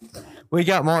 We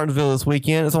got Martinsville this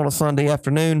weekend. It's on a Sunday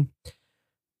afternoon.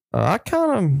 I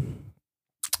kind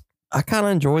of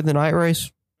enjoyed the night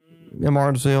race in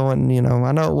Martinsville, and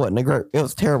I know it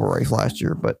was a terrible race last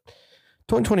year, but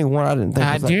 2021 I didn't think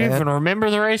it was that do you bad. even remember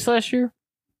the race last year?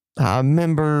 I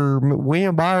remember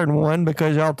William Byron won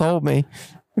because y'all told me.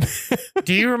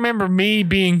 Do you remember me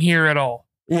being here at all?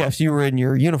 Yes, you were in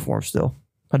your uniform still.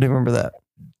 I do remember that.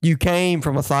 You came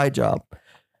from a side job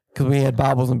because we had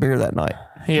Bibles and beer that night.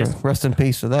 Yes. Rest in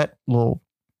peace to that little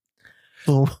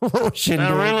shindig.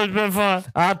 That really has been fun.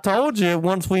 I told you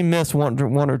once we miss one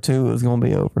or two, it was going to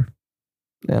be over.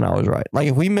 And I was right. Like,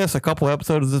 if we miss a couple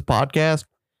episodes of this podcast,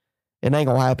 it ain't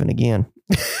going to happen again.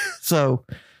 So,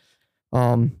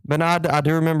 but no, I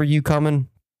do remember you coming.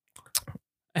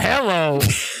 Hello.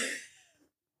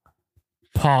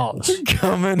 Pause.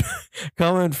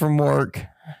 coming from work.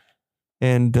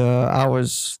 And I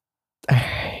was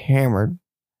hammered.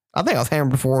 I think I was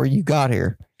hammered before you got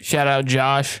here. Shout out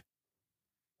Josh.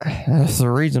 That's the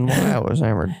reason why I was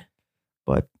hammered.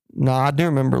 But no, I do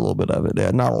remember a little bit of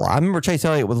it. Not a lot. I remember Chase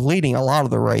Elliott was leading a lot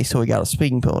of the race, so he got a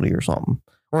speeding penalty or something.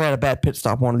 Or had a bad pit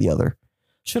stop, one or the other.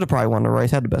 Should have probably won the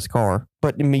race, had the best car.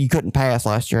 But I mean, you couldn't pass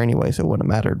last year anyway, so it wouldn't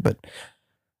have mattered. But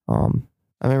I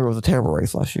remember it was a terrible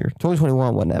race last year.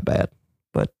 2021 wasn't that bad.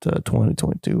 But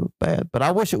 2022 was bad. But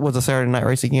I wish it was a Saturday night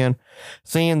race again.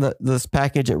 Seeing this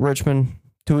package at Richmond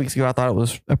 2 weeks ago, I thought it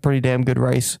was a pretty damn good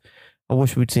race. I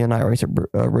wish we'd see a night race at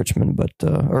Richmond,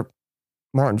 or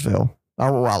Martinsville. I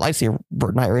like to see a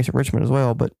night race at Richmond as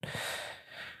well. But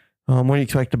what do you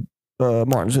expect to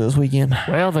Martinsville this weekend?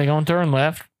 Well, they're going to turn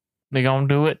left. They're going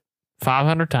to do it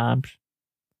 500 times.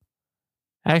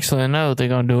 Actually, no, they're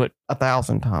going to do it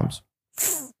 1,000 times.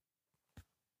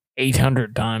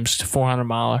 800 times to 400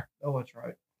 miler. Oh, that's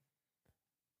right.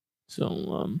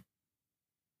 So,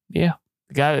 yeah,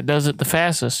 the guy that does it the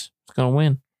fastest is going to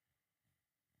win.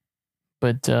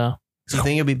 But, Do you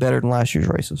think it'll be better than last year's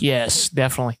races? yes,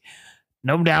 definitely.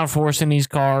 No downforce in these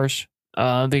cars.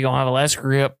 They're going to have less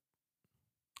grip.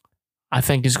 I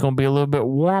think it's going to be a little bit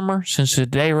warmer since it's a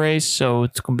day race, so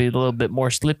it's going to be a little bit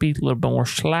more slippy, a little bit more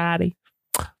slidey.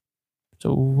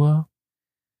 So,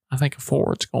 I think a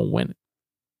Ford's going to win it.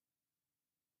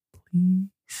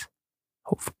 Please.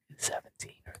 Hopefully the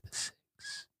 17 or the 6.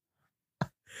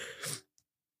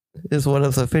 This is what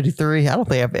episode 53. I don't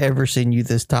think I've ever seen you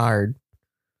this tired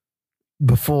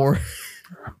before.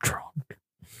 I'm drunk.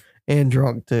 And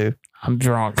drunk too. I'm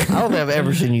drunk. I don't think I've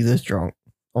ever seen you this drunk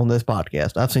on this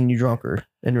podcast. I've seen you drunker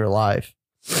in real life.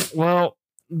 Well,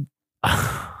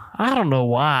 I don't know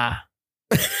why.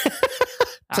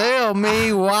 Tell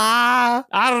me why.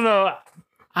 I don't know.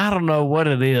 I don't know what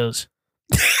it is.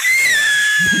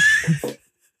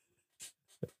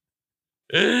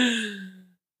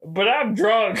 But I'm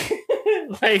drunk.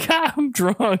 Like, I'm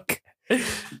drunk.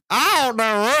 I don't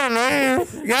know what it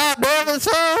is. God damn it,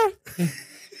 son.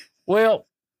 Well,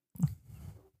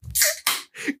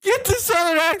 Get the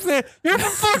southern accent. You're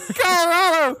from fucking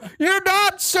Colorado. You're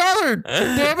not southern.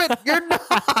 Damn it. You're not.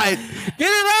 Get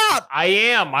it out. I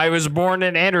am. I was born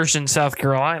in Anderson, South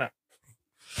Carolina.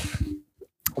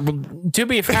 To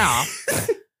be fair,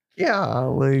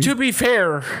 Golly. to be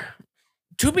fair,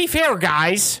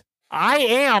 guys, I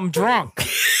am drunk.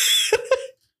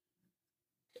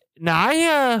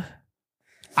 Now,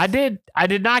 I did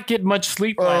not get much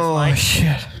sleep last night.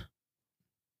 Shit.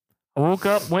 I woke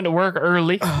up, went to work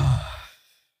early.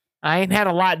 I ain't had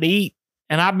a lot to eat,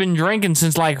 and I've been drinking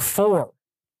since like 4,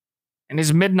 and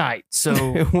it's midnight.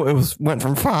 So went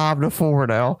from 5 to 4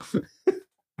 now.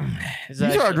 You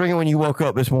started drinking when you woke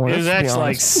up this morning. It was actually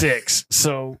like 6.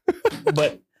 So,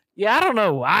 but yeah, I don't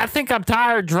know. I think I'm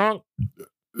tired, drunk,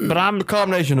 but I'm a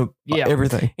combination of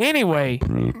everything. Anyway,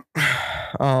 Ford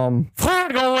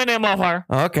gonna win that motherfucker.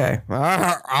 Okay, all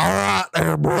right,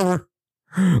 there, brother.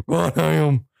 God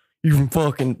damn, you from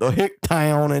fucking the hick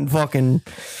town in fucking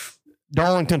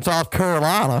Darlington, South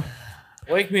Carolina.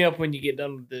 Wake me up when you get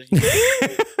done with this.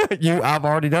 I've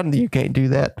already done you can't do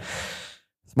that.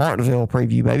 It's Martinsville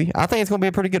preview, baby. I think it's gonna be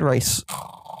a pretty good race.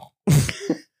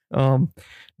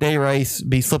 Day race,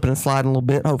 be slipping and sliding a little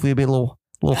bit. Hopefully, it'll be a little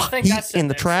heat in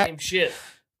the track. Same shit.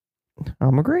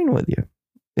 I'm agreeing with you.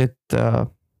 I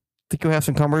think you'll have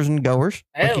some comers and goers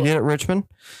like you did at Richmond.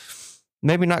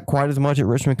 Maybe not quite as much at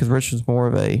Richmond because Richmond's more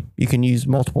of you can use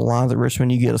multiple lines at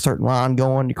Richmond. You get a certain line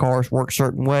going, your cars work a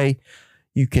certain way.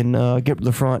 You can get to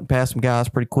the front, pass some guys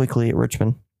pretty quickly at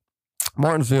Richmond.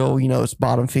 Martinsville, it's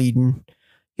bottom feeding.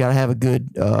 You got to have a good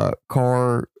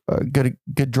car, good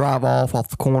drive off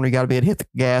the corner. You got to be able to hit the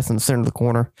gas in the center of the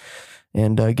corner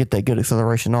and get that good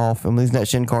acceleration off. And these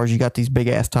next-gen cars, you got these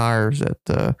big-ass tires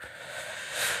that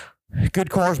good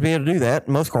cars be able to do that.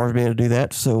 Most cars be able to do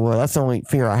that. So that's the only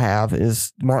fear I have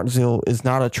is Martinsville is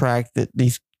not a track that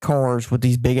these cars with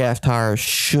these big-ass tires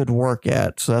should work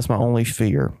at. So that's my only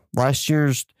fear. Last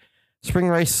year's spring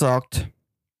race sucked.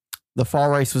 The fall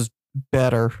race was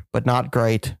better, but not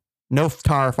great. No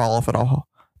tire fall off at all.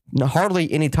 No,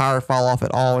 hardly any tire fall off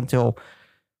at all until,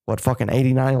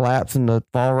 80, 90 laps in the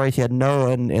fall race. You had no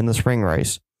in the spring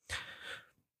race.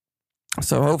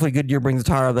 So hopefully Goodyear brings a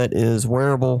tire that is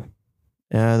wearable,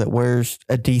 that wears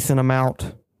a decent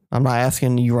amount. I'm not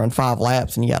asking you run 5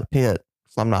 laps and you got to pit.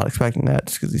 So I'm not expecting that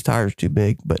just because these tires are too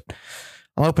big. But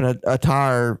I'm hoping the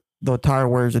tire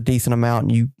wears a decent amount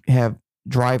and you have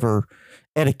driver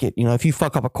etiquette. If you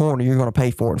fuck up a corner, you're going to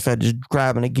pay for it instead of just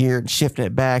grabbing a gear and shifting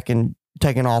it back and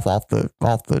taking off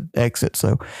the exit.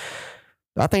 So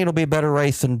I think it'll be a better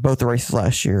race than both the races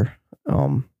last year.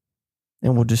 And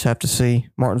we'll just have to see.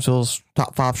 Martinsville's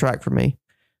top 5 track for me.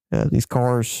 These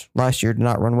cars last year did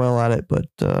not run well at it, but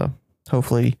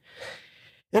hopefully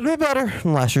it'll be better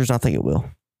than last year's. I think it will.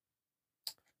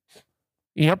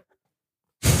 Yep.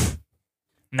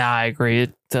 Nah, I agree.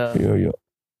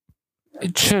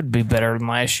 It should be better than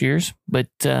last year's, but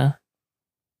you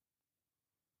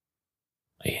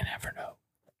never know.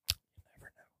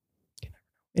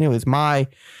 Anyways, my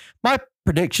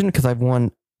prediction, because I've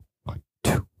won 1,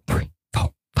 2, 3,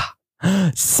 4,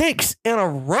 5, 6 in a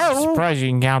row. I'm surprised you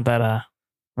can count that.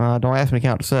 Don't ask me to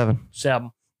count to 7.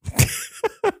 7.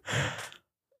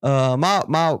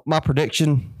 My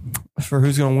prediction for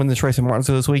who's going to win this race in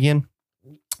Martinsville this weekend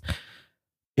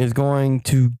is going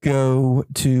to go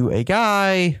to a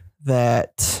guy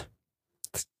that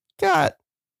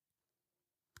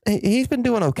he's been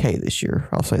doing okay this year.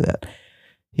 I'll say that.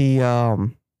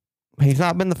 He's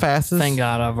not been the fastest. Thank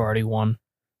God I've already won.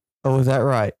 Oh, is that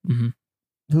right? Mm-hmm.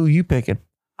 Who are you picking?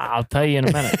 I'll tell you in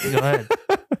a minute. Go ahead.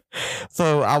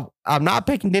 So I'm not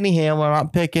picking Denny Hamlin. I'm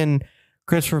not picking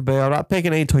Christopher Bell. I'm not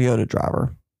picking any Toyota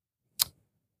driver.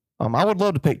 I would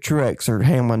love to pick Truex or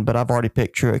Hamlin, but I've already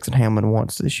picked Truex and Hamlin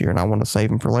once this year, and I want to save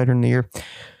him for later in the year.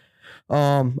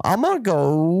 I'm going to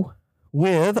go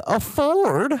with a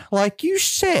Ford, like you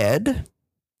said.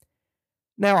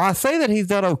 Now, I say that he's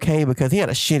done okay because he had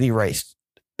a shitty race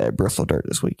at Bristol Dirt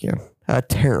this weekend. A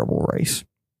terrible race.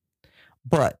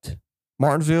 But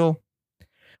Martinsville,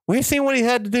 we've seen what he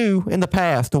had to do in the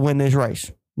past to win this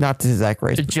race. Not this exact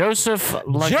race. Joseph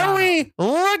Logano. Joey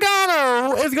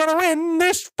Logano is going to win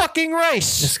this fucking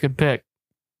race. That's a good pick.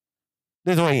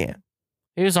 This weekend.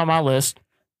 He was on my list.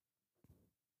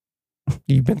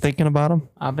 You've been thinking about him?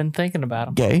 I've been thinking about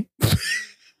him. Gay?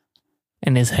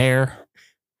 And his hair.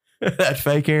 That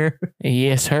fake hair?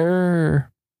 Yes, sir.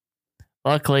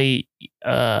 Luckily,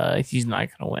 he's not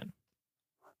going to win.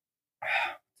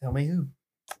 Tell me who.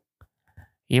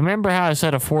 You remember how I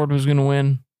said a Ford was going to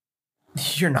win?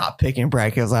 You're not picking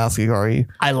Brad Keselowski, are you?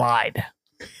 I lied.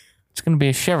 It's going to be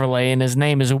a Chevrolet, and his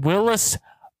name is Willis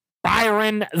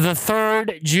Byron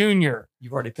III Jr.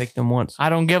 You've already picked him once. I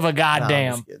don't give a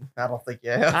goddamn. No, I don't think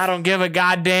you have. I don't give a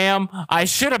goddamn. I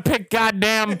should have picked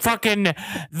goddamn fucking the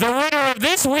winner of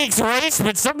this week's race,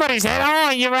 but somebody said, oh,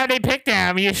 you already picked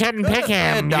him. You shouldn't pick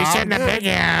him. You shouldn't have picked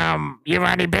him. You've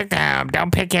already picked him.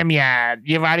 Don't pick him yet.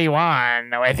 You've already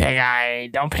won with a guy.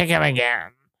 Don't pick him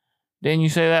again. Didn't you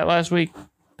say that last week?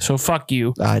 So fuck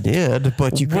you. I did,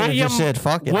 but you could have just said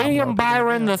fuck it. William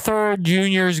Byron III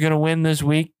Jr. is going to win this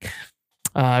week.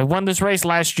 He won this race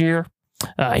last year.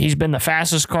 He's been the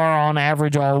fastest car on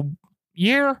average all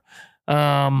year.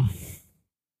 Yeah,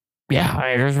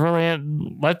 there's really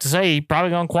left to say. He's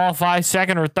probably going to qualify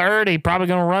second or third. He's probably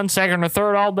going to run second or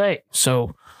third all day.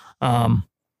 So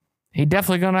he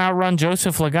definitely going to outrun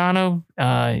Joseph Logano.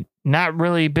 Not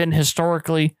really been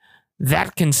historically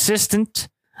that consistent.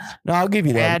 No, I'll give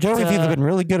you that. Joey's either been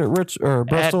really good at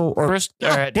Bristol or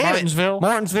at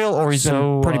Martinsville, or he's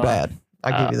been pretty bad.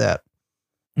 I give you that.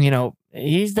 You know,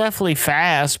 he's definitely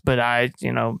fast, but I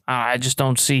just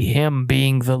don't see him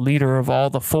being the leader of all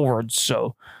the Fords.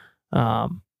 So, yeah,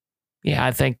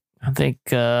 I think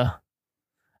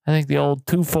the old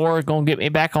 2-4 gonna get me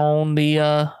back on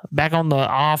the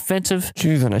offensive.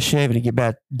 Choosing a Chevy to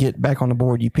get back on the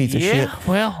board, you piece of shit. Yeah,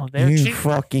 well, they're you cheating.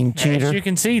 Fucking cheater. As you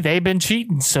can see, they've been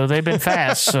cheating, so they've been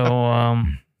fast. So,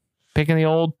 picking the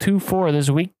old 2-4 this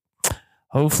week.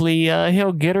 hopefully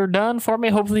he'll get her done for me.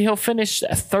 Hopefully he'll finish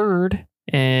third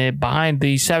behind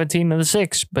the 17 and the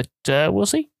 6. But we'll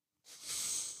see.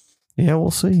 Yeah,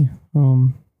 we'll see.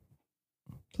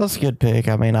 That's a good pick.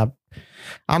 I mean, I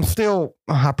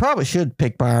probably should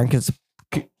pick Byron because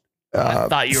I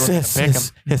thought you were going to pick him.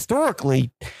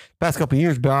 Historically, past couple of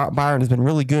years, Byron has been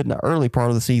really good in the early part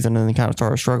of the season, and then kind of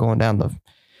started struggling down the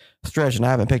stretch. And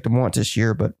I haven't picked him once this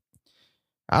year, but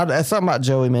that's something about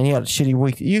Joey, man. He had a shitty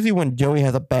week. Usually, when Joey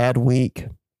has a bad week,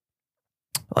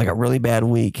 like a really bad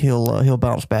week, he'll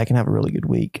bounce back and have a really good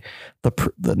week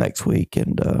the next week,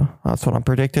 and that's what I'm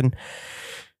predicting.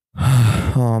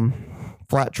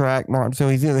 Flat track, Martinsville.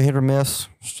 He's either hit or miss,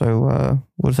 so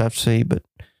we'll just have to see. But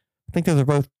I think those are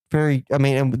both very. I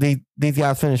mean, and these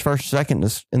guys finished first, second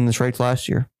in this race last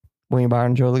year. William Byron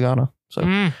and Joe Logano. So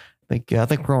I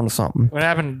think we're on to something. What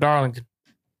happened to Darlington?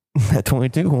 That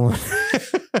 22-1.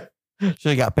 Should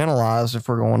have got penalized if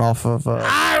we're going off of.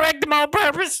 I wrecked them on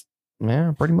purpose.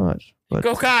 Yeah, pretty much. But,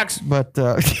 Go Cox. But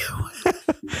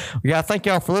yeah, thank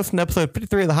y'all for listening to episode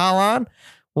 53 of the Highline.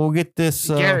 We'll get this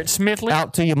Garrett Smithley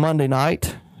out to you Monday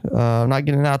night. I'm not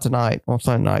getting it out tonight on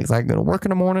Sunday night because I go to work in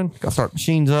the morning. Got to start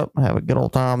machines up. Have a good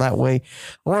old time that way.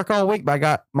 I work all week, but I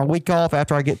got my week off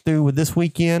after I get through with this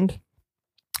weekend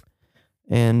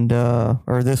and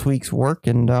or this week's work,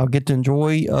 and I'll get to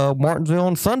enjoy Martinsville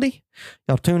on Sunday.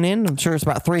 Y'all tune in. I'm sure it's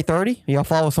about 3:30. Y'all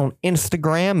follow us on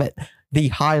Instagram at The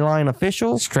Highline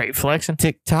Official. Straight flexing.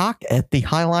 TikTok at The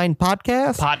Highline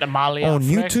Podcast. Pot to Molly on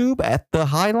YouTube at The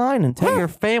Highline, and tell your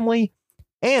family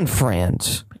and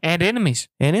friends and enemies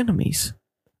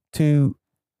to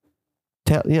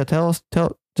tell us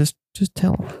just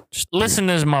tell them. Listen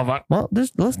to this motherfucker. Well,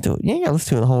 let's do it. Yeah, let's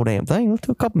do the whole damn thing. Let's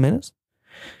do a couple minutes,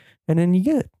 and then you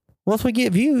get. Once we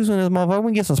get views in this motherfucker, we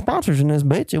can get some sponsors in this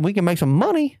bitch, and we can make some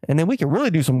money, and then we can really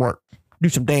do some work, do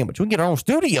some damage. We can get our own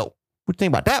studio. What do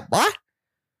you think about that, boy?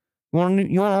 You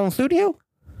want our own studio?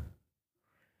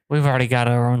 We've already got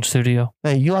our own studio.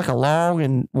 Hey, you like a long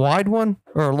and wide one,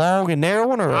 or a long and narrow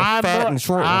one, or a fat and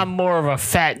short one? I'm more of a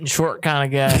fat and short kind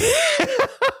of guy.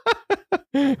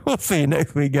 We'll see you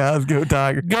next week, guys. Go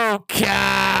Tigers. Go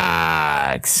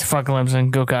Cox. Fuck Clemson.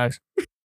 Go Cox.